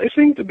they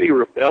seem to be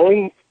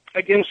rebelling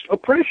against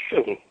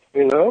oppression,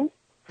 you know,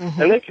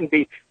 and they can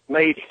be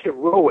made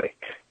heroic,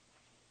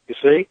 you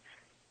see.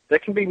 They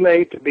can be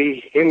made to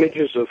be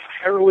images of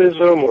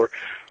heroism or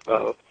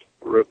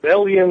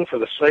rebellion for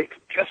the sake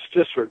of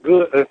justice or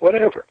good,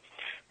 whatever.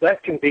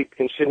 That can be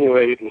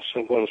insinuated in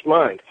someone's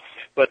mind.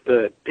 But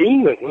the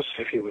demons,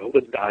 if you will,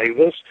 the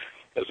daivas,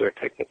 as they're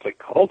technically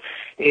called,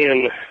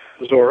 in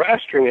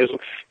Zoroastrianism,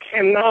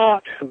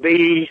 cannot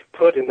be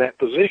put in that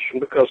position,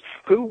 because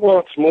who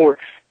wants more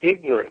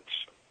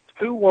ignorance?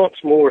 Who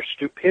wants more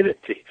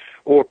stupidity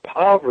or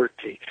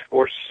poverty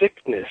or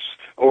sickness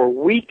or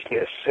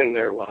weakness in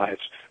their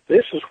lives?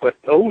 This is what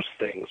those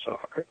things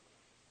are.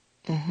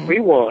 We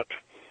want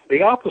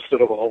the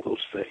opposite of all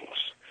those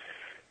things.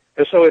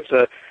 And so it's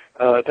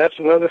that's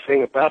another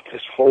thing about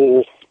this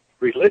whole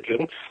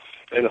religion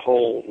and the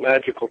whole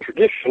magical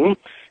tradition,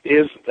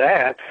 is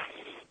that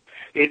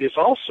it is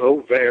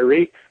also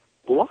very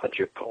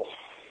logical.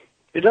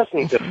 It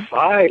doesn't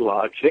defy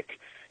logic,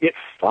 it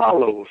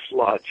follows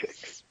logic.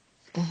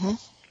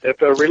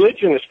 If a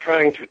religion is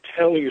trying to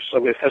tell you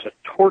something, it has a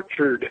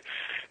tortured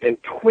and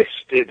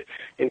twisted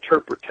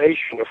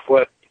interpretation of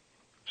what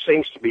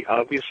seems to be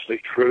obviously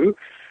true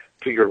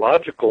to your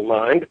logical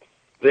mind,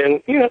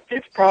 then,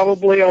 it's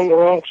probably on the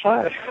wrong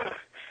side.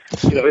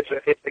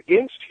 It's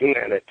against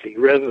humanity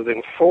rather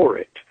than for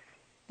it.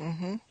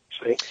 Mm-hmm.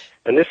 See?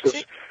 And this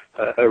is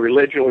a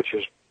religion which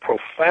is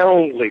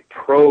profoundly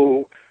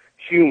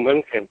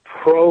pro-human and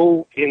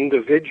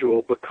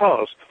pro-individual,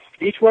 because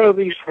each one of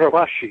these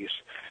Haravashis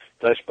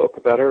that I spoke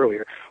about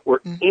earlier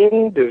were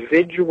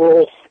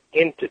individual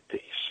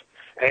entities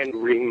and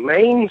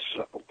remain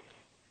so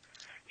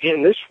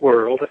in this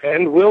world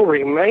and will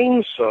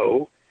remain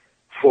so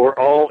for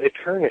all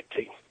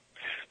eternity.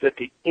 That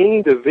the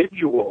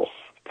individual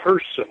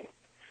person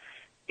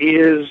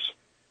is,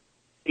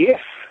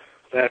 if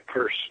that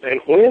person,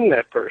 and when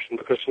that person,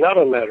 because it's not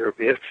a matter of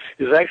if,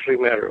 it's actually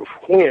a matter of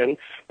when,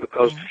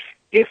 because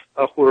if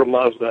Ahura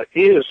Mazda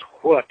is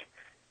what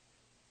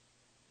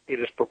it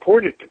is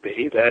purported to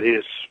be, that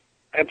is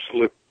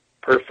absolute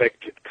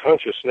perfected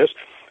consciousness,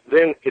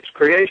 then its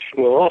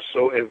creation will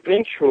also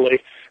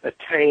eventually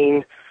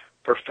attain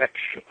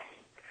perfection.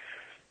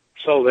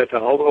 So that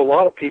although a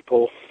lot of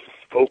people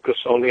focus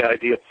on the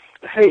idea,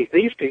 hey,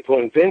 these people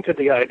invented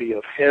the idea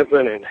of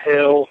heaven and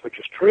hell, which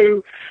is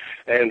true,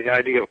 and the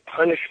idea of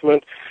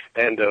punishment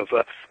and of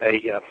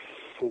a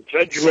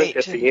judgment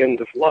at the end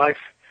of life,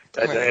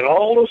 and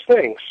all those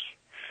things.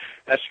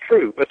 That's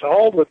true, but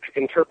all the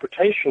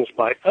interpretations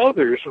by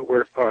others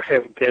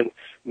have been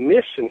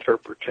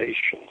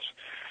misinterpretations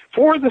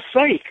for the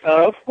sake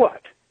of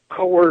what?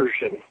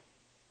 Coercion.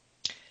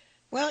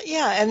 Well,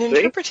 yeah, and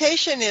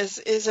interpretation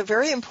is a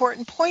very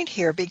important point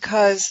here,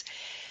 because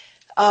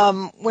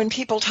when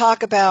people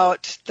talk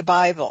about the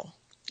Bible,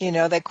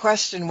 they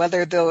question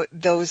whether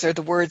those are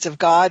the words of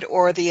God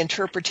or the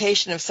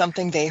interpretation of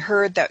something they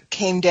heard that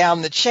came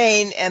down the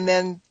chain, and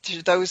then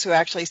to those who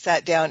actually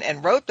sat down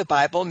and wrote the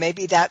Bible,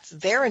 maybe that's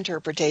their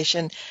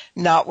interpretation,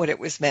 not what it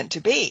was meant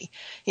to be.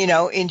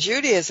 In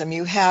Judaism,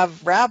 you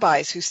have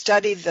rabbis who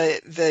studied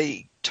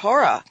the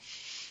Torah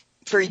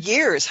for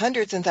years,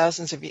 hundreds and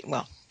thousands of years,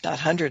 well, not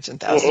hundreds and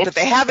thousands, but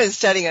they have been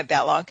studying it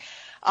that long.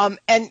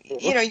 And,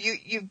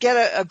 you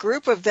get a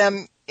group of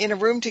them in a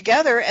room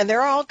together, and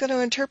they're all going to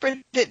interpret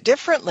it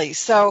differently.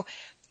 So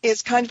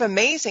it's kind of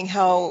amazing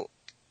how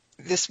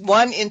this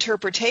one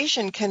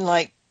interpretation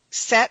can,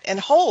 set and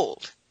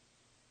hold.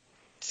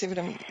 See what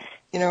I'm,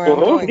 where I'm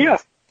going?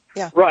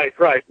 Yeah. Right.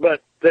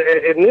 But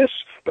in this,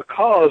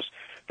 because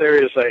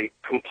there is a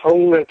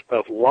component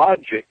of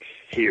logic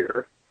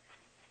here,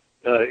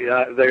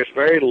 there's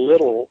very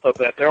little of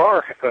that. There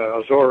are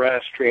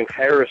Zoroastrian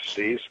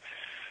heresies,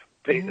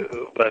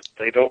 but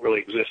they don't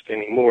really exist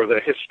anymore.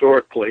 They're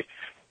historically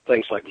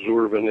things like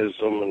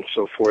Zoroastrianism and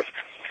so forth.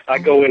 I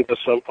go into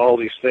all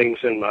these things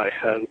in my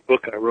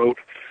book I wrote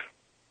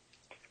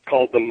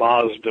called The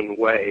Mazdan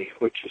Way,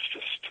 which is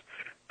just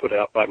put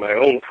out by my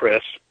own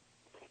press,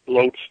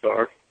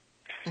 Lodestar,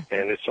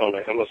 and it's on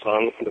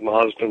Amazon, The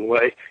Mazdan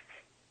Way.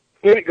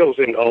 And it goes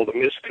into all the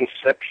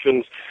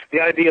misconceptions. The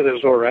idea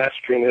that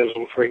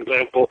Zoroastrianism, for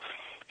example,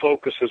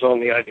 focuses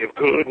on the idea of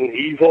good and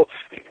evil.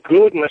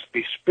 Good must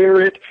be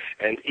spirit,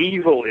 and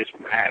evil is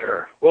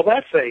matter. Well,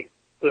 that's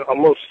a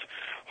most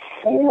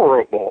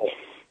horrible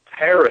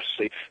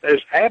heresy that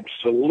is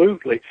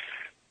absolutely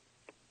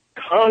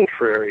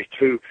contrary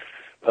to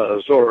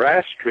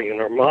Zoroastrian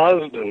or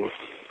Mazdan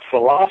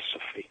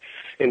philosophy.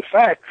 In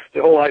fact,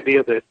 the whole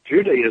idea that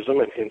Judaism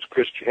and hence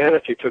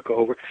Christianity took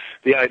over,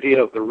 the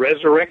idea of the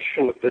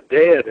resurrection of the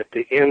dead at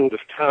the end of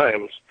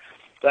times,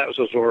 that was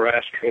a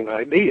Zoroastrian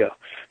idea.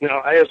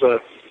 Now, as a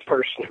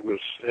person who was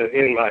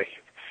in my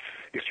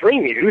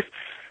extreme youth,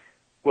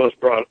 was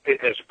brought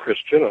as a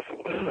Christian, I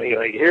thought, well, you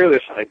hear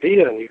this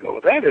idea and you go,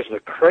 that is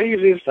the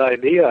craziest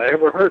idea I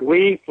ever heard.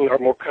 We are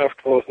more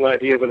comfortable with an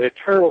idea of an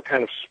eternal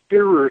kind of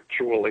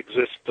spiritual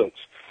existence.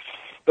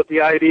 But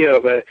the idea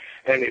of an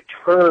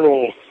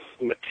eternal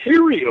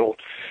material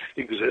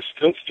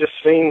existence just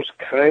seems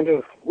kind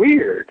of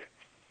weird.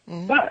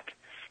 But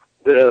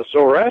the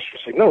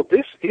Zoroastrians say, no,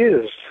 this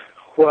is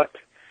what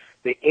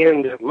the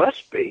end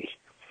must be,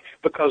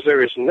 because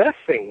there is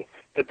nothing,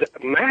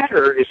 that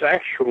matter is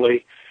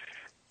actually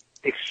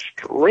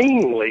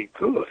extremely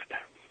good.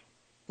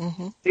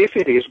 If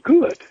it is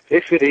good,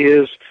 if it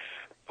is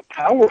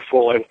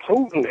powerful and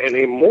potent and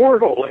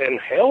immortal and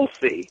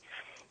healthy,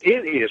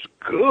 it is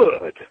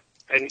good.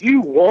 And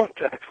you want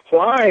to,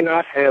 why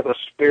not have a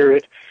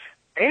spirit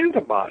and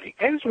a body,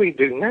 as we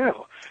do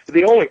now?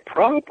 The only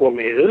problem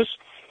is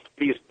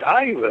these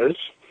divas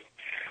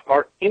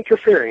are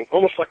interfering,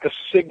 almost like a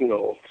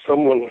signal.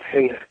 Someone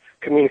in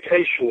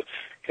communication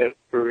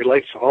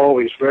relates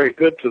always very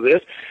good to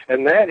this,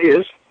 and that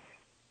is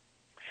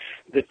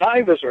the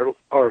divas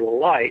are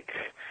like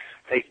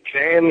a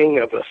jamming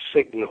of a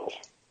signal.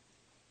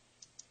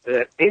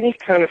 That any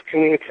kind of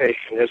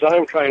communication, as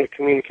I'm trying to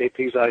communicate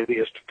these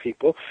ideas to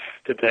people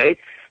today,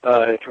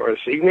 or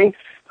this evening,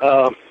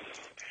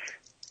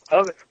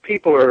 other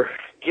people are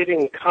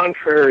getting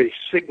contrary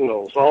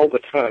signals all the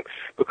time,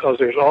 because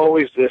there's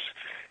always this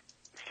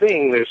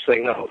everything they're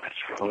saying, no, that's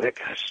wrong, that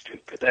guy's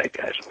stupid, that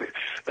guy's weird,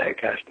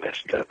 that guy's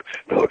messed up,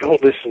 no,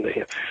 don't listen to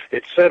him,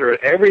 etc.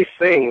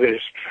 Everything that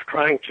is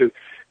trying to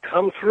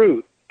come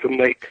through to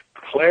make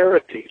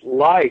clarity,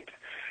 light,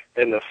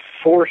 and the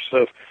force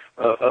of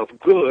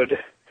good,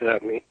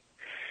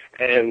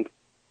 and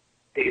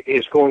it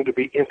is going to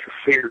be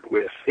interfered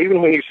with.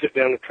 Even when you sit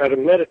down and try to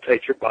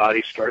meditate, your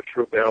body starts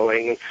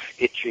rebelling and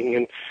itching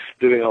and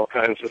doing all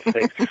kinds of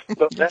things.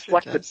 But that's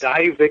like the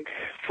Divic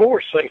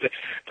force saying,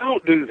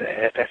 don't do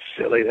that, that's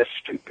silly, that's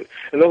stupid.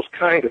 And those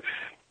kind of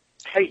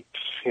tapes,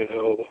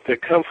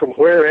 that come from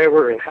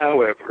wherever and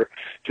however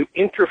to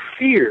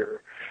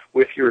interfere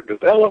with your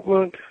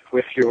development,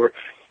 with your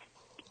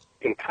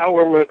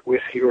empowerment,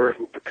 with your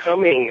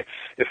becoming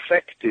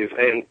effective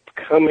and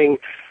becoming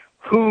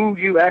who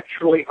you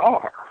actually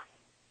are.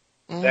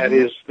 Mm-hmm. That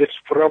is this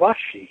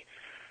Pravashi.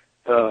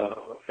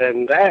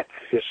 And that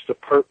is the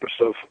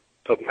purpose of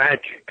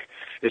magic,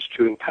 is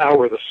to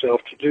empower the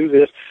self to do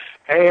this,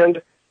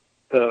 and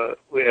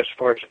as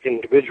far as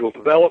individual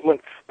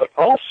development, but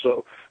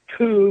also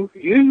to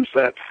use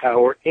that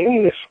power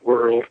in this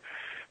world.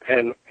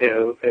 And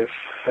if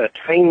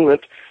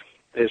attainment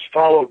is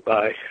followed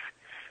by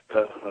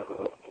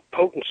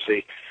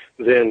potency,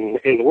 then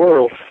in the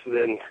world,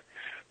 then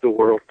the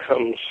world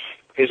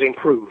is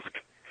improved,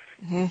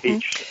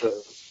 each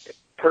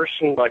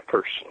person by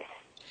person.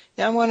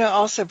 Now, I want to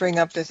also bring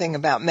up the thing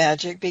about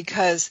magic,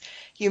 because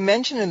you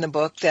mentioned in the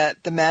book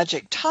that the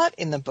magic taught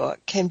in the book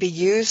can be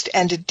used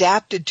and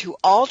adapted to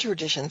all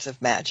traditions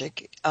of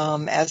magic,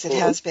 as it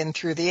has been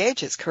through the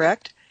ages,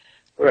 correct?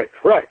 Right.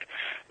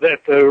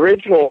 That the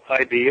original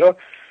idea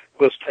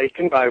was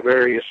taken by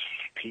various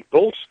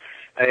peoples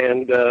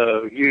and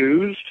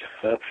used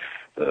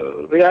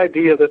the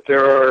idea that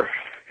there are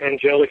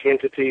angelic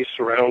entities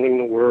surrounding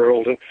the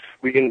world, and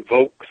we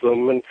invoke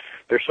them, and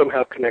they're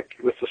somehow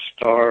connected with the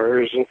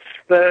stars, and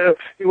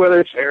whether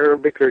it's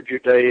Arabic or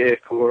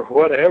Judaic or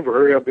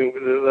whatever.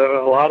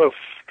 A lot of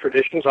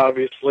traditions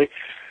obviously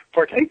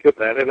partake of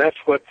that, and that's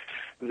what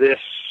this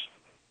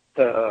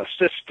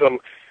system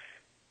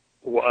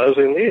was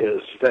and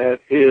is. That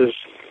is,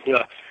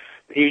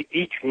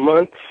 each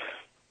month,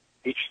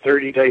 each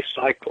 30-day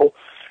cycle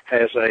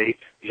has a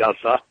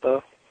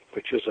Yazata,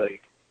 which is a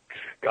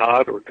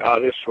god or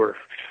goddess or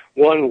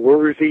one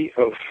worthy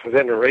of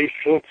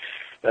veneration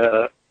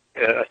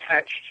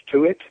attached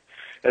to it.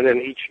 And then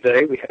each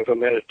day we have a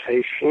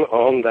meditation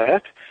on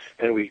that,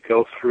 and we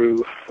go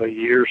through a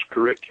year's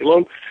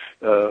curriculum,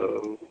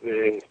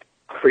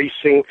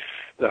 increasing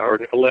our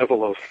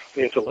level of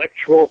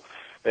intellectual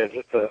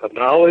and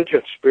knowledge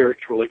and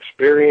spiritual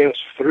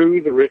experience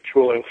through the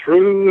ritual and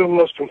through,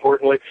 most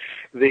importantly,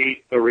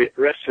 the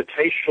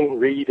recitation,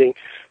 reading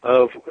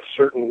of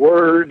certain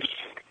words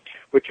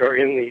which are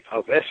in the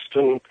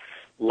Avestan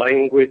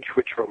language,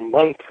 which are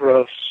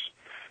mantras,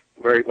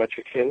 very much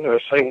akin to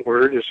the same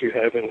word as you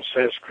have in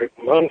Sanskrit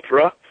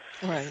mantra,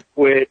 right,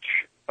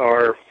 which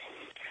are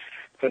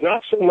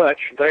not so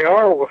much,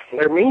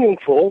 they're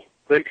meaningful,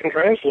 they can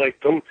translate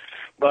them,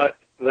 but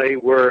they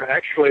were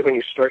actually, when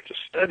you start to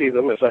study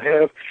them, as I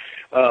have,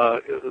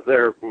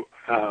 they're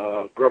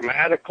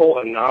grammatical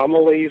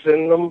anomalies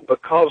in them,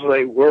 because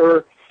they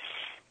were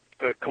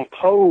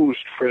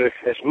composed for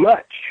as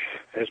much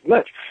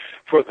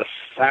for the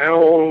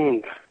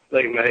sound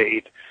they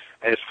made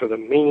as for the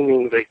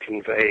meaning they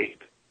conveyed.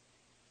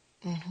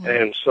 Mm-hmm.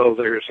 And so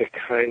there's a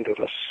kind of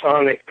a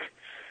sonic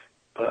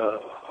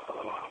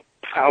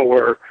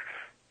power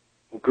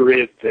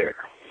grid there.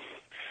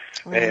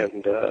 Right.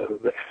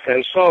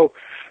 And so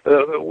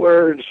the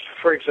words,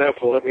 for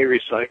example, let me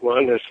recite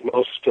one. It's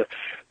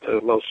the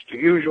most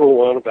usual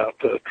one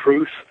about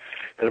truth,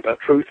 and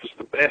about truth is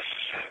the best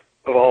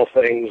of all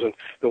things, and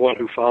the one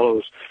who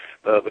follows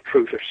the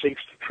truth or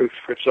seeks the truth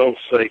for its own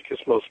sake is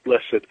most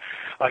blessed.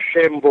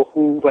 Hashem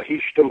bohu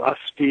vahishtam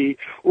asti,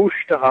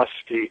 ushta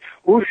asti,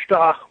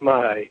 ushta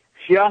achmai,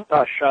 hiat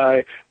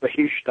ashai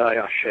vahishtai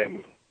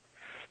Hashem.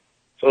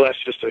 So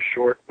that's just a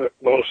short but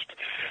most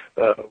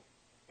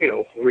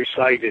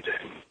recited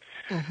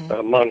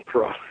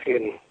mantra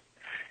in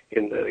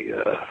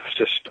the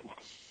system.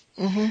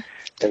 Mm-hmm.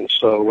 And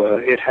so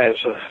it has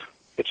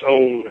its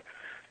own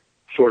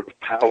sort of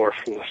power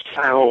from the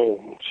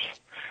sounds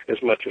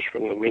as much as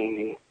from the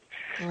meaning.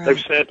 Right. They've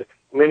said,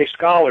 many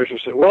scholars have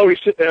said, well, we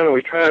sit down and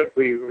we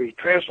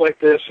translate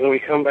this, and we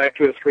come back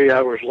to it 3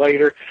 hours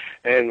later,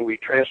 and we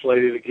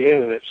translate it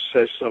again, and it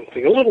says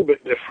something a little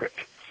bit different.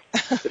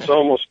 It's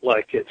almost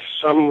like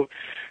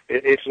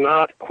it's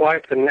not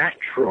quite the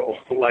natural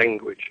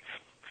language.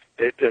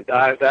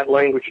 That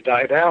language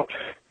died out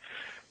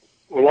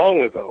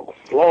long ago,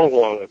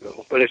 long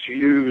ago, but it's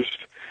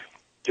used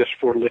just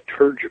for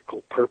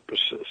liturgical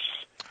purposes.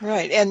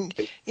 Right, and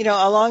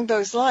along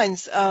those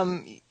lines,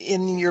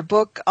 in your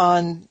book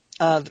on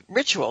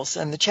rituals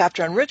and the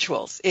chapter on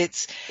rituals,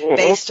 it's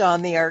based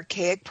on the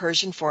archaic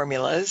Persian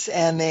formulas,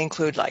 and they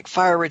include like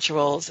fire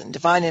rituals and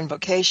divine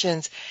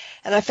invocations.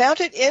 And I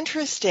found it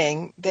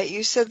interesting that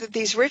you said that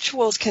these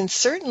rituals can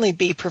certainly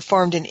be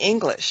performed in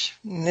English.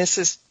 And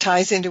this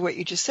ties into what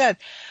you just said.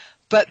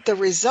 but the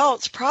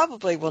results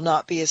probably will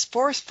not be as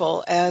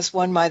forceful as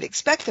one might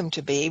expect them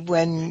to be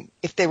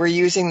if they were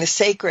using the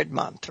sacred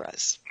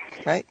mantras,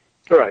 right?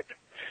 Right.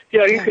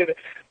 Yeah,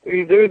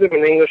 you do them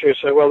in English and you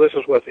say, well, this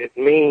is what it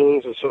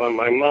means, and so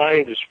my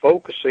mind is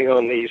focusing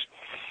on these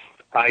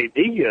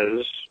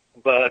ideas,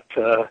 but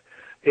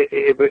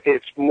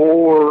it's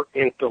more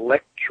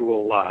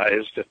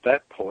intellectualized at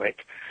that point,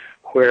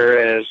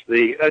 whereas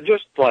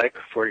just like,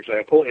 for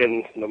example,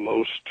 in the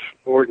most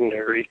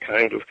ordinary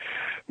kind of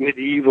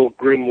medieval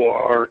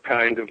grimoire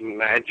kind of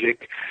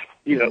magic,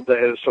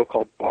 the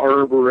so-called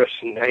barbarous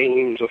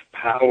names of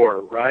power,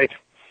 right?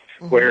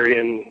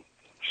 Wherein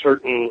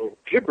certain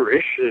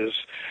gibberish is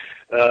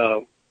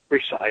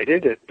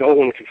recited, no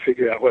one can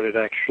figure out what it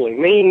actually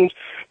means,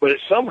 but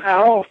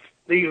somehow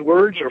these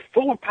words are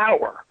full of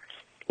power.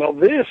 Well,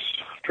 this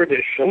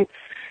tradition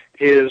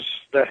is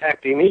the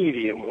happy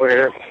medium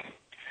where,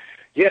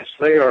 yes,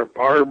 they are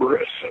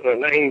barbarous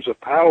names of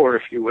power,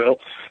 if you will,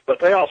 but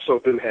they also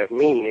do have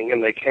meaning,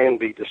 and they can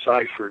be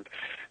deciphered,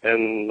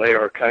 and they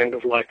are kind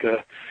of like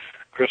a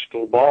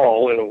crystal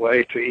ball in a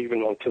way to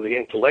even onto the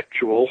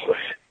intellectual.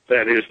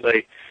 That is,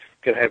 they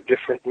can have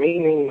different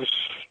meanings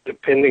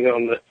depending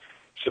on the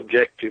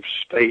subjective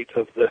state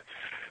of the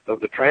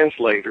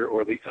translator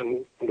or the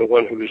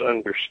one who's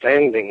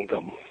understanding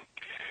them.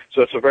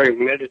 So it's a very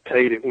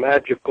meditative,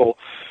 magical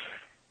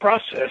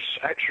process,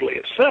 actually,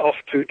 itself,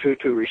 to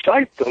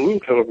recite them,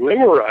 to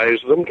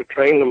memorize them, to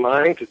train the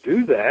mind to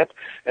do that,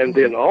 and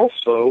then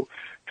also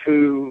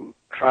to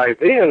try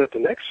then, at the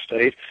next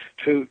stage,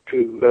 to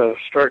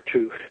start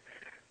to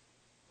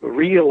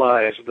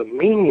realize the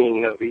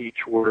meaning of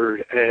each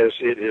word as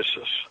it is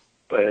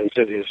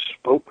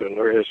spoken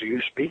or as you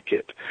speak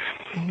it.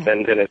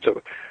 And then it's a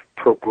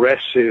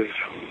progressive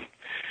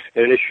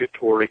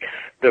initiatory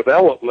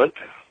development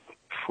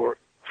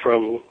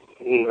from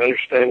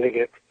understanding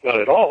it not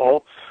at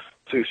all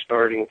to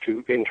starting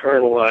to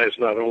internalize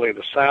not only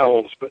the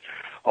sounds but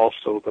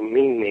also the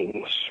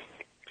meanings.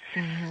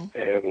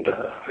 And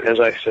as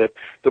I said,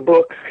 the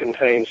book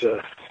contains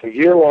a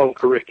year-long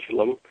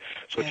curriculum,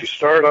 so you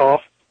start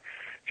off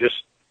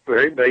just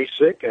very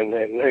basic, and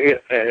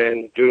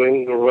then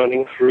doing the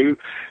running through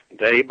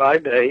day by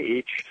day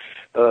each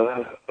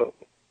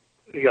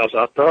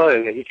yazata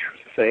and each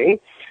thing,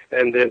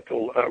 and then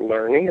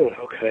learning and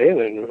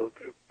then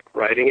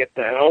writing it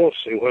down,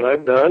 see what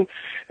I've done,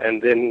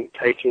 and then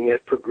taking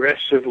it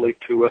progressively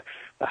to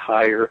a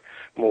higher,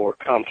 more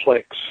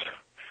complex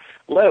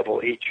level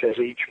as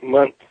each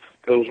month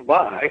goes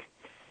by,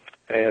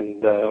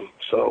 and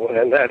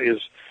that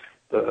is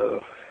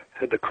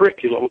the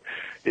curriculum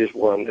is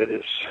one that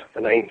is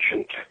an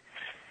ancient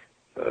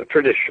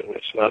tradition.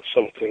 It's not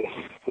something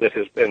that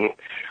has been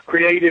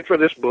created for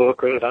this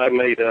book or that I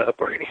made up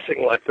or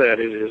anything like that.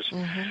 It is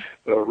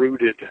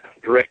rooted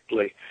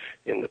directly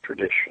in the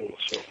tradition.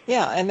 So.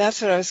 Yeah, and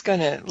that's what I was going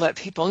to let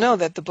people know,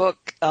 that the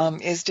book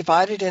is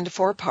divided into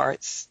 4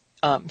 parts: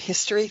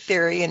 history,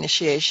 theory,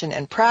 initiation,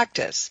 and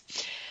practice.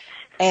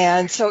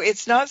 And so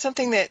it's not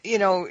something that,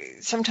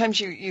 sometimes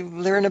you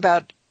learn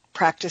about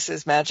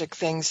practices, magic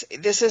things.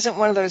 This isn't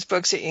one of those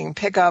books that you can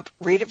pick up,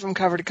 read it from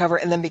cover to cover,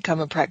 and then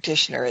become a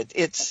practitioner.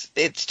 It's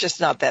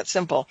just not that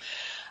simple.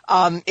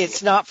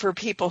 It's not for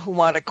people who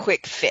want a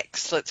quick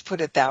fix. Let's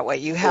put it that way.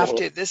 You have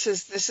to. This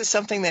is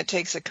something that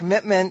takes a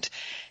commitment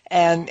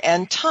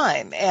and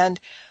time.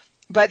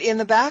 But in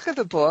the back of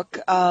the book,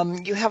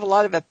 you have a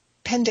lot of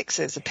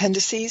appendices.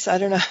 I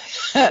don't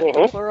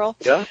know, plural.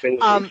 Yeah,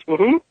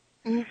 appendices.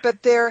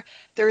 But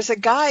there's a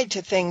guide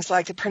to things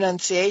like the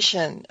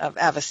pronunciation of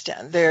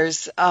Avestan.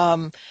 There's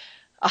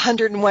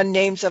 101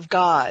 names of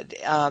God.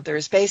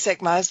 There's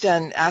basic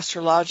Mazdan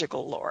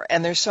astrological lore,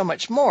 and there's so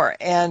much more.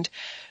 And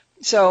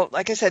so,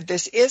 like I said,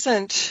 this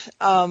isn't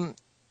a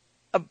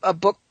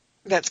book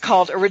that's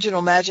called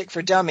Original Magic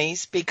for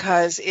Dummies,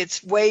 because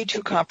it's way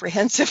too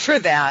comprehensive for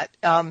that.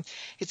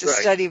 It's a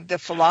study of the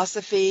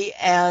philosophy,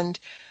 and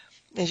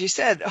as you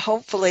said,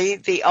 hopefully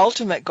the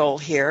ultimate goal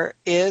here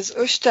is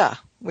USHTA,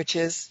 which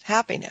is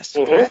happiness,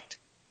 correct?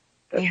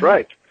 That's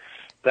right.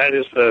 That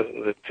is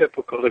the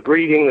typical, the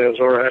greeting, the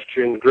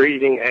Zoroastrian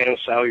greeting and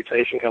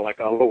salutation, kind of like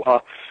aloha,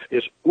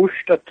 is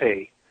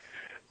USHTA,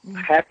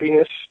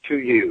 happiness to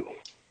you.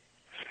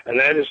 And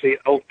that is the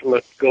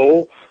ultimate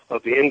goal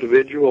of the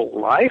individual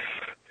life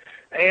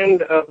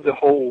and of the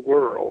whole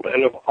world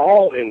and of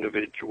all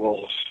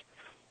individuals,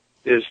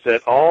 is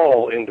that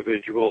all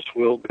individuals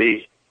will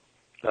be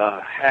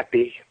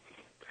happy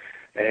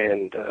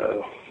and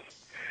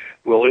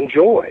will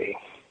enjoy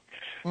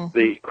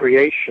the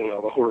creation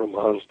of Ahura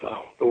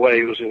Mazda the way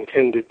it was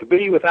intended to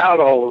be, without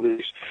all of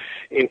these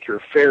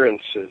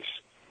interferences.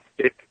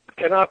 It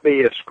cannot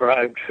be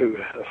ascribed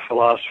to a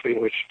philosophy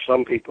in which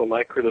some people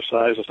might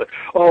criticize and say,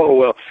 oh,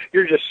 well,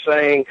 you're just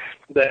saying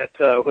that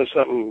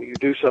when you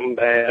do something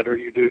bad or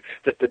you do,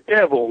 that the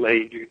devil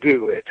made you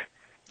do it.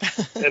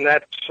 And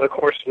that's, of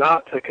course,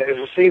 not the case.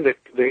 You see, the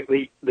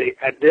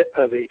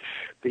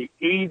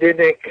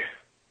Edenic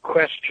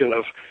question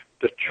of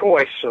the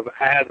choice of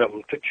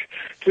Adam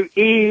to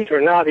eat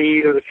or not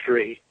eat of the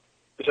tree.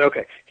 It's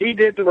okay. He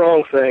did the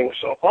wrong thing,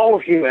 so all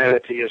of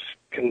humanity is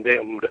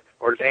condemned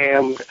or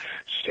damned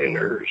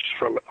sinners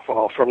from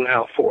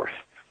now forth.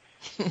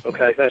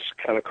 Okay, that's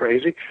kind of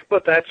crazy,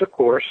 but that's, of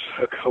course,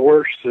 a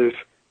coercive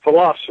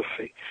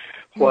philosophy.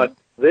 What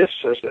this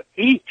says, that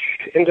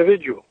each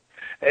individual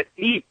at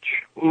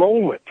each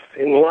moment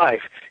in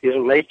life is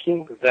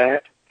making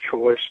that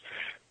choice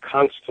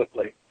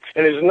constantly.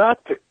 And it is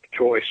not the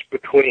choice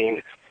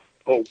between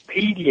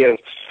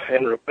obedience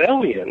and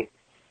rebellion,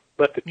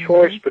 but the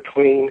choice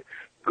between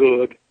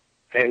good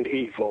and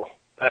evil.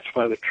 That's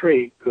why the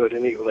tree, good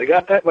and evil. They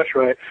got that much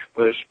right,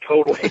 but it's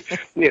totally,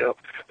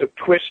 a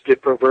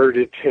twisted,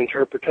 perverted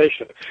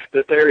interpretation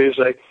that there is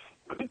a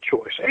good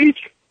choice.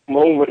 Each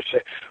moment,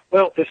 say,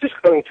 well, is this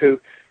going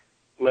to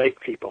make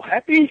people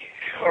happy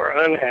or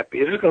unhappy?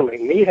 Is this going to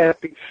make me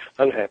happy,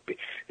 unhappy?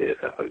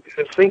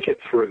 Think it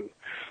through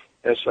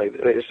and say,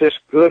 is this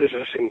good? Is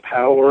this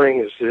empowering?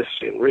 Is this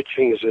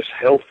enriching? Is this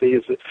healthy?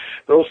 Is it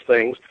those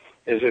things?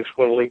 Is this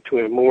going to lead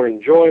to more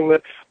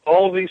enjoyment?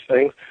 All these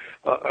things,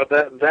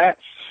 that's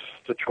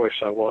the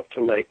choice I want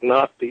to make,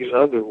 not these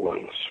other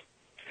ones.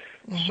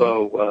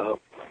 So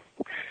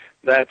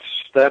that's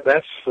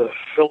the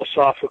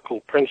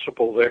philosophical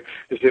principle there,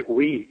 is that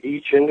we,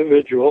 each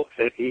individual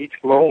at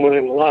each moment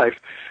in life,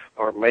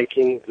 are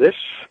making this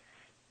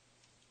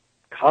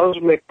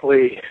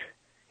cosmically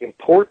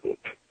important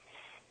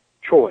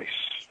choice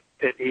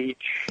at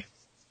each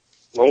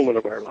moment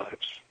of our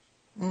lives.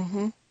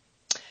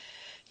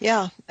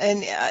 Yeah,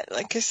 and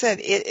like I said,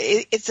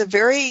 it's a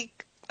very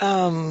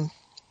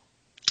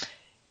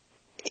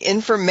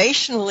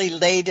informationally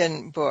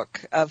laden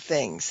book of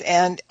things,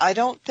 and I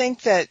don't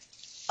think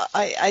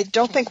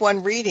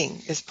one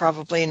reading is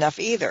probably enough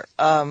either.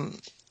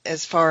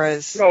 As far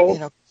as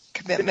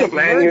commitment, it's a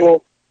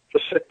manual to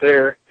sit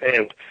there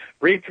and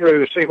read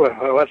through, see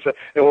what's it.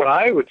 And what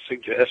I would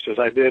suggest, as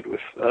I did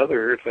with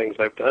other things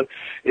I've done,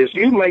 is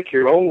you make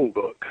your own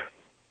book.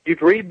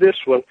 You'd read this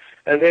one,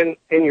 and then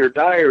in your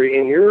diary,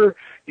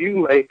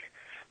 you make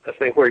a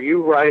thing where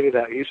you write it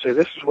out. You say,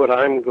 this is what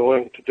I'm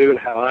going to do and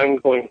how I'm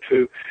going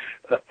to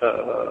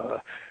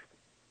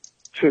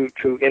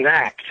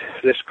enact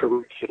this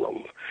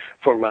curriculum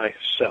for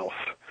myself.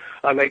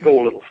 I may go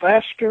a little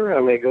faster,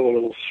 I may go a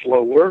little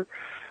slower,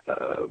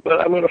 but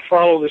I'm going to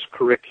follow this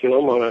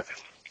curriculum.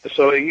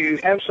 So you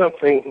have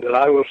something that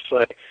I will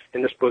say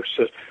in this book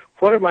says,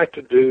 what am I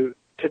to do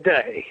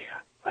today?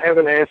 I have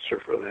an answer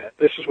for that.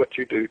 This is what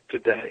you do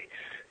today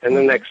and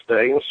the next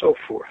day and so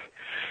forth.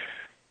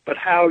 But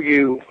how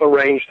you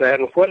arrange that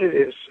and what it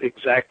is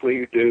exactly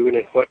you do and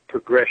in what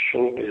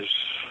progression is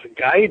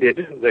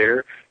guided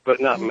there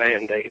but not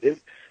mandated.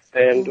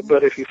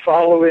 But if you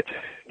follow it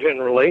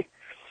generally,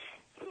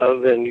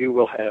 then you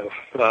will have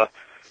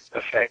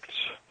effects.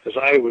 As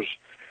I was,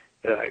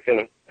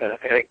 in an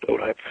anecdote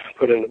I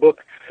put in the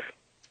book,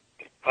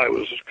 I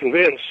was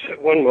convinced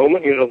at one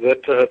moment,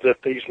 that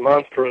these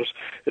mantras,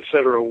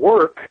 etc.,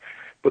 work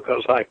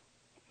because I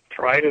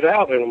tried it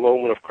out in a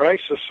moment of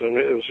crisis, and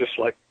it was just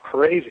like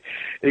crazy.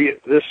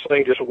 This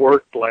thing just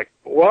worked like,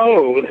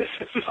 whoa, this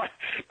is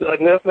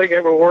like nothing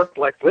ever worked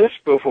like this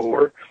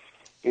before,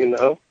 and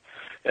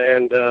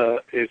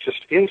it's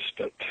just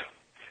instant.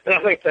 And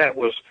I think that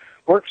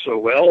worked so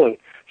well and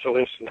so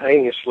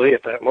instantaneously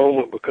at that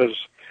moment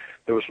because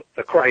there was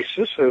a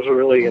crisis. There was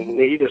really a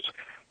need.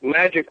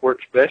 Magic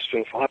works best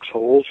in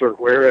foxholes or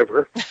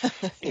wherever,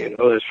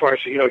 as far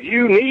as,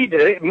 you need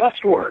it. It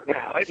must work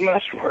now. It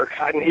must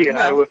work. I need it.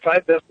 If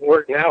it doesn't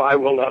work now, I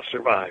will not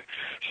survive.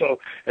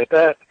 So at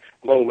that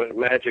moment,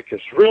 magic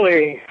is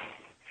really,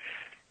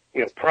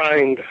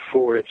 primed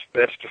for its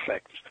best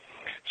effects.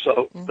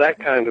 So that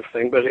kind of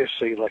thing. But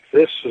like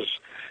this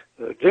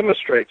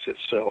demonstrates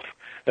itself.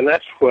 And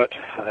that's what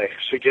I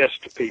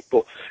suggest to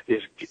people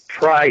is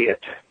try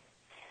it.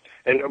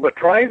 But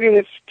try it in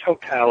its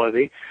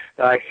totality.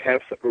 I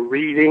have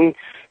reading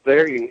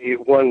there.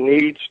 One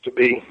needs to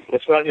be,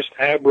 it's not just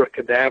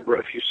abracadabra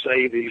if you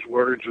say these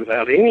words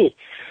without any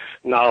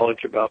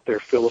knowledge about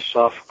their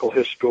philosophical,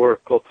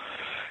 historical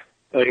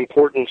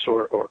importance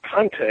or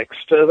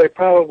context. They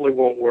probably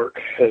won't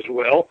work as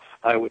well,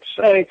 I would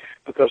say,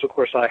 because, of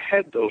course, I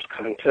had those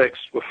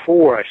contexts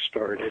before I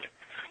started.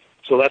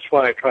 So that's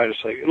why I try to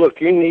say, look,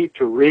 you need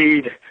to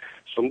read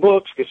some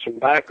books, get some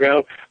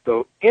background.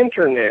 The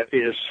Internet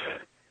is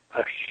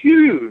a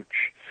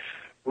huge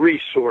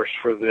resource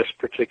for this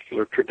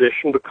particular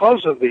tradition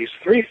because of these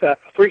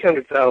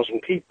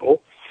 300,000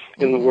 people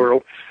in the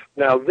world.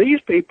 Now, these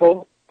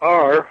people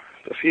are,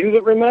 the few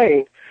that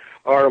remain,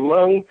 are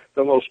among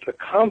the most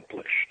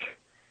accomplished,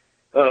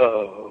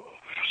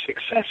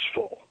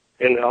 successful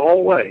in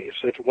all ways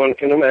that one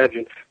can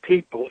imagine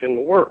people in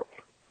the world.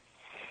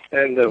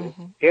 And the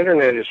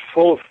Internet is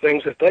full of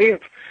things that they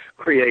have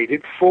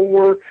created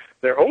for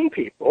their own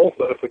people,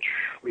 which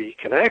we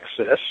can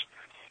access,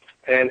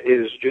 and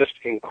is just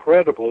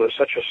incredible that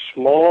such a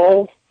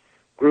small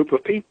group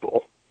of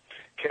people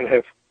can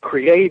have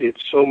created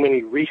so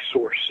many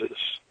resources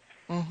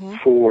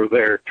for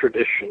their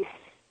tradition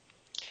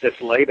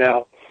that's laid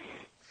out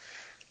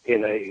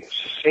in a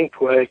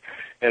succinct way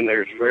and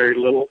there's very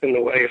little in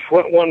the way. If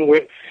one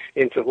went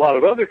into a lot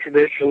of other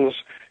traditions,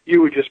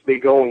 you would just be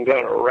going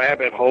down a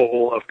rabbit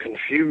hole of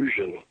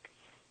confusion.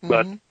 Mm-hmm.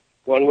 But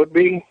one would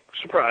be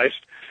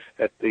surprised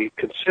at the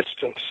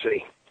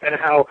consistency and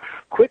how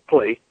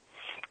quickly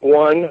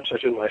one,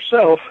 such as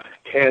myself,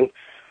 can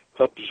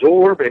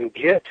absorb and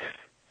get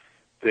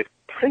the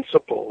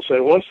principles.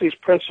 And once these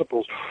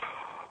principles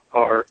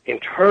are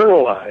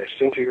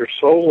internalized into your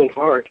soul and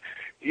heart,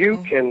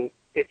 you can,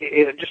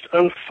 it just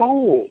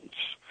unfolds.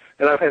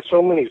 And I've had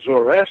so many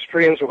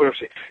Zoroastrians or whatever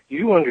say,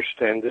 you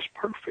understand this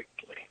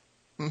perfectly.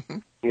 Mm-hmm.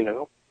 You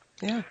know?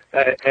 Yeah.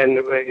 And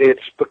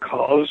it's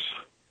because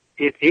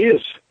it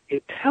is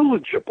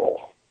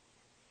intelligible.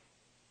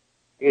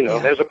 You know,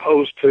 as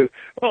opposed to,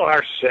 well,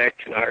 our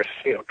sect and our,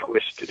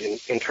 twisted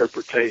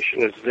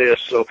interpretation is this,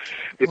 so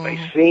it may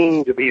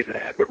seem to be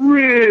that, but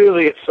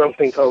really it's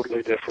something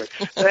totally different.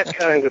 That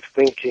kind of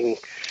thinking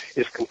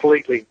is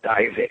completely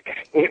Divic,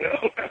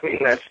 I mean,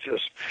 that's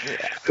just,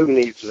 who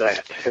needs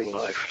that in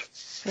life?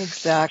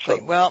 Exactly.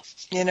 So, well,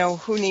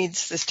 who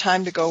needs this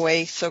time to go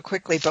away so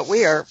quickly, but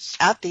we are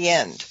at the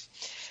end.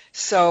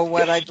 So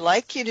what I'd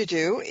like you to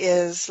do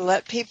is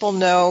let people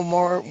know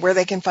more where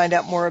they can find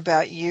out more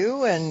about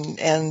you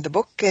and the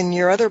book and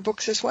your other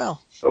books as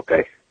well.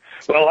 Okay.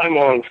 Well, I'm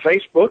on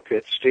Facebook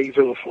at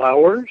Stephen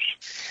Flowers,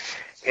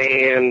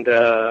 and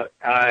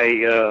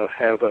I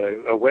have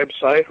a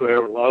website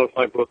where a lot of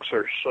my books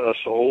are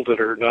sold that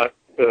are not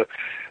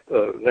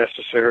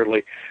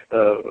necessarily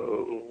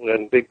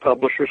and big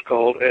publishers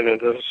called, and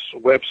this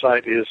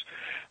website is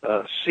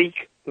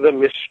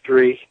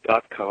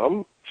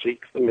seekthemystery.com.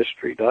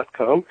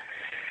 seekthemystery.com.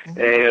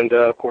 And,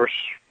 of course,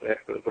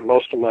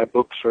 most of my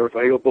books are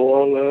available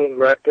on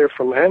right there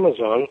from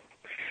Amazon.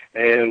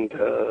 And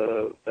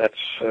but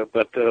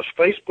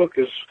Facebook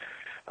is,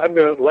 I'm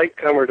a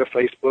latecomer to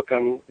Facebook.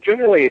 I'm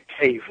generally a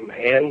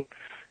caveman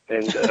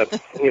and,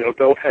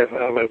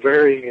 I'm a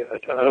very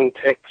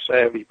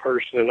untech-savvy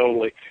person, and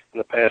only in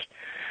the past,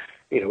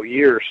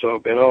 year or so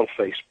I've been on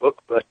Facebook.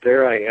 But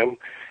there I am.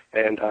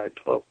 And I'd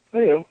love,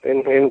 and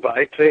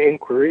invite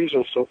inquiries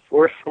and so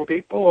forth from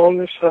people on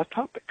this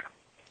topic.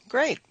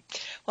 Great.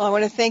 Well, I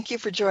want to thank you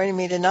for joining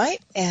me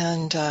tonight,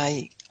 and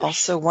I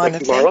also want to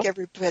thank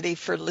everybody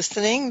for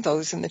listening,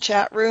 those in the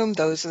chat room,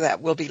 those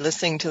that will be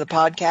listening to the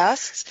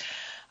podcasts.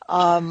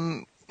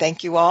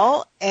 Thank you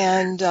all,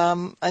 and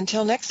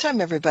until next time,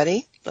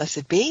 everybody,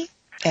 blessed be,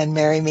 and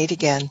merry meet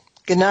again.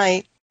 Good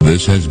night.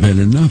 This has been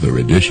another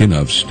edition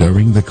of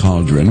Stirring the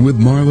Cauldron with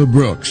Marla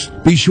Brooks.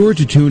 Be sure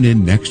to tune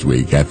in next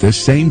week at this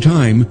same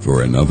time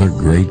for another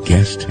great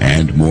guest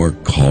and more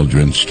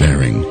cauldron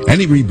stirring.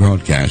 Any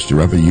rebroadcast or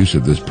other use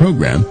of this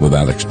program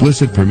without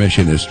explicit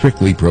permission is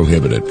strictly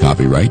prohibited.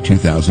 Copyright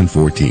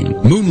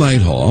 2014.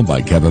 Moonlight Hall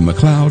by Kevin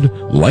MacLeod,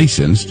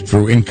 licensed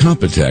through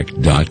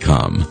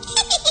Incompetech.com.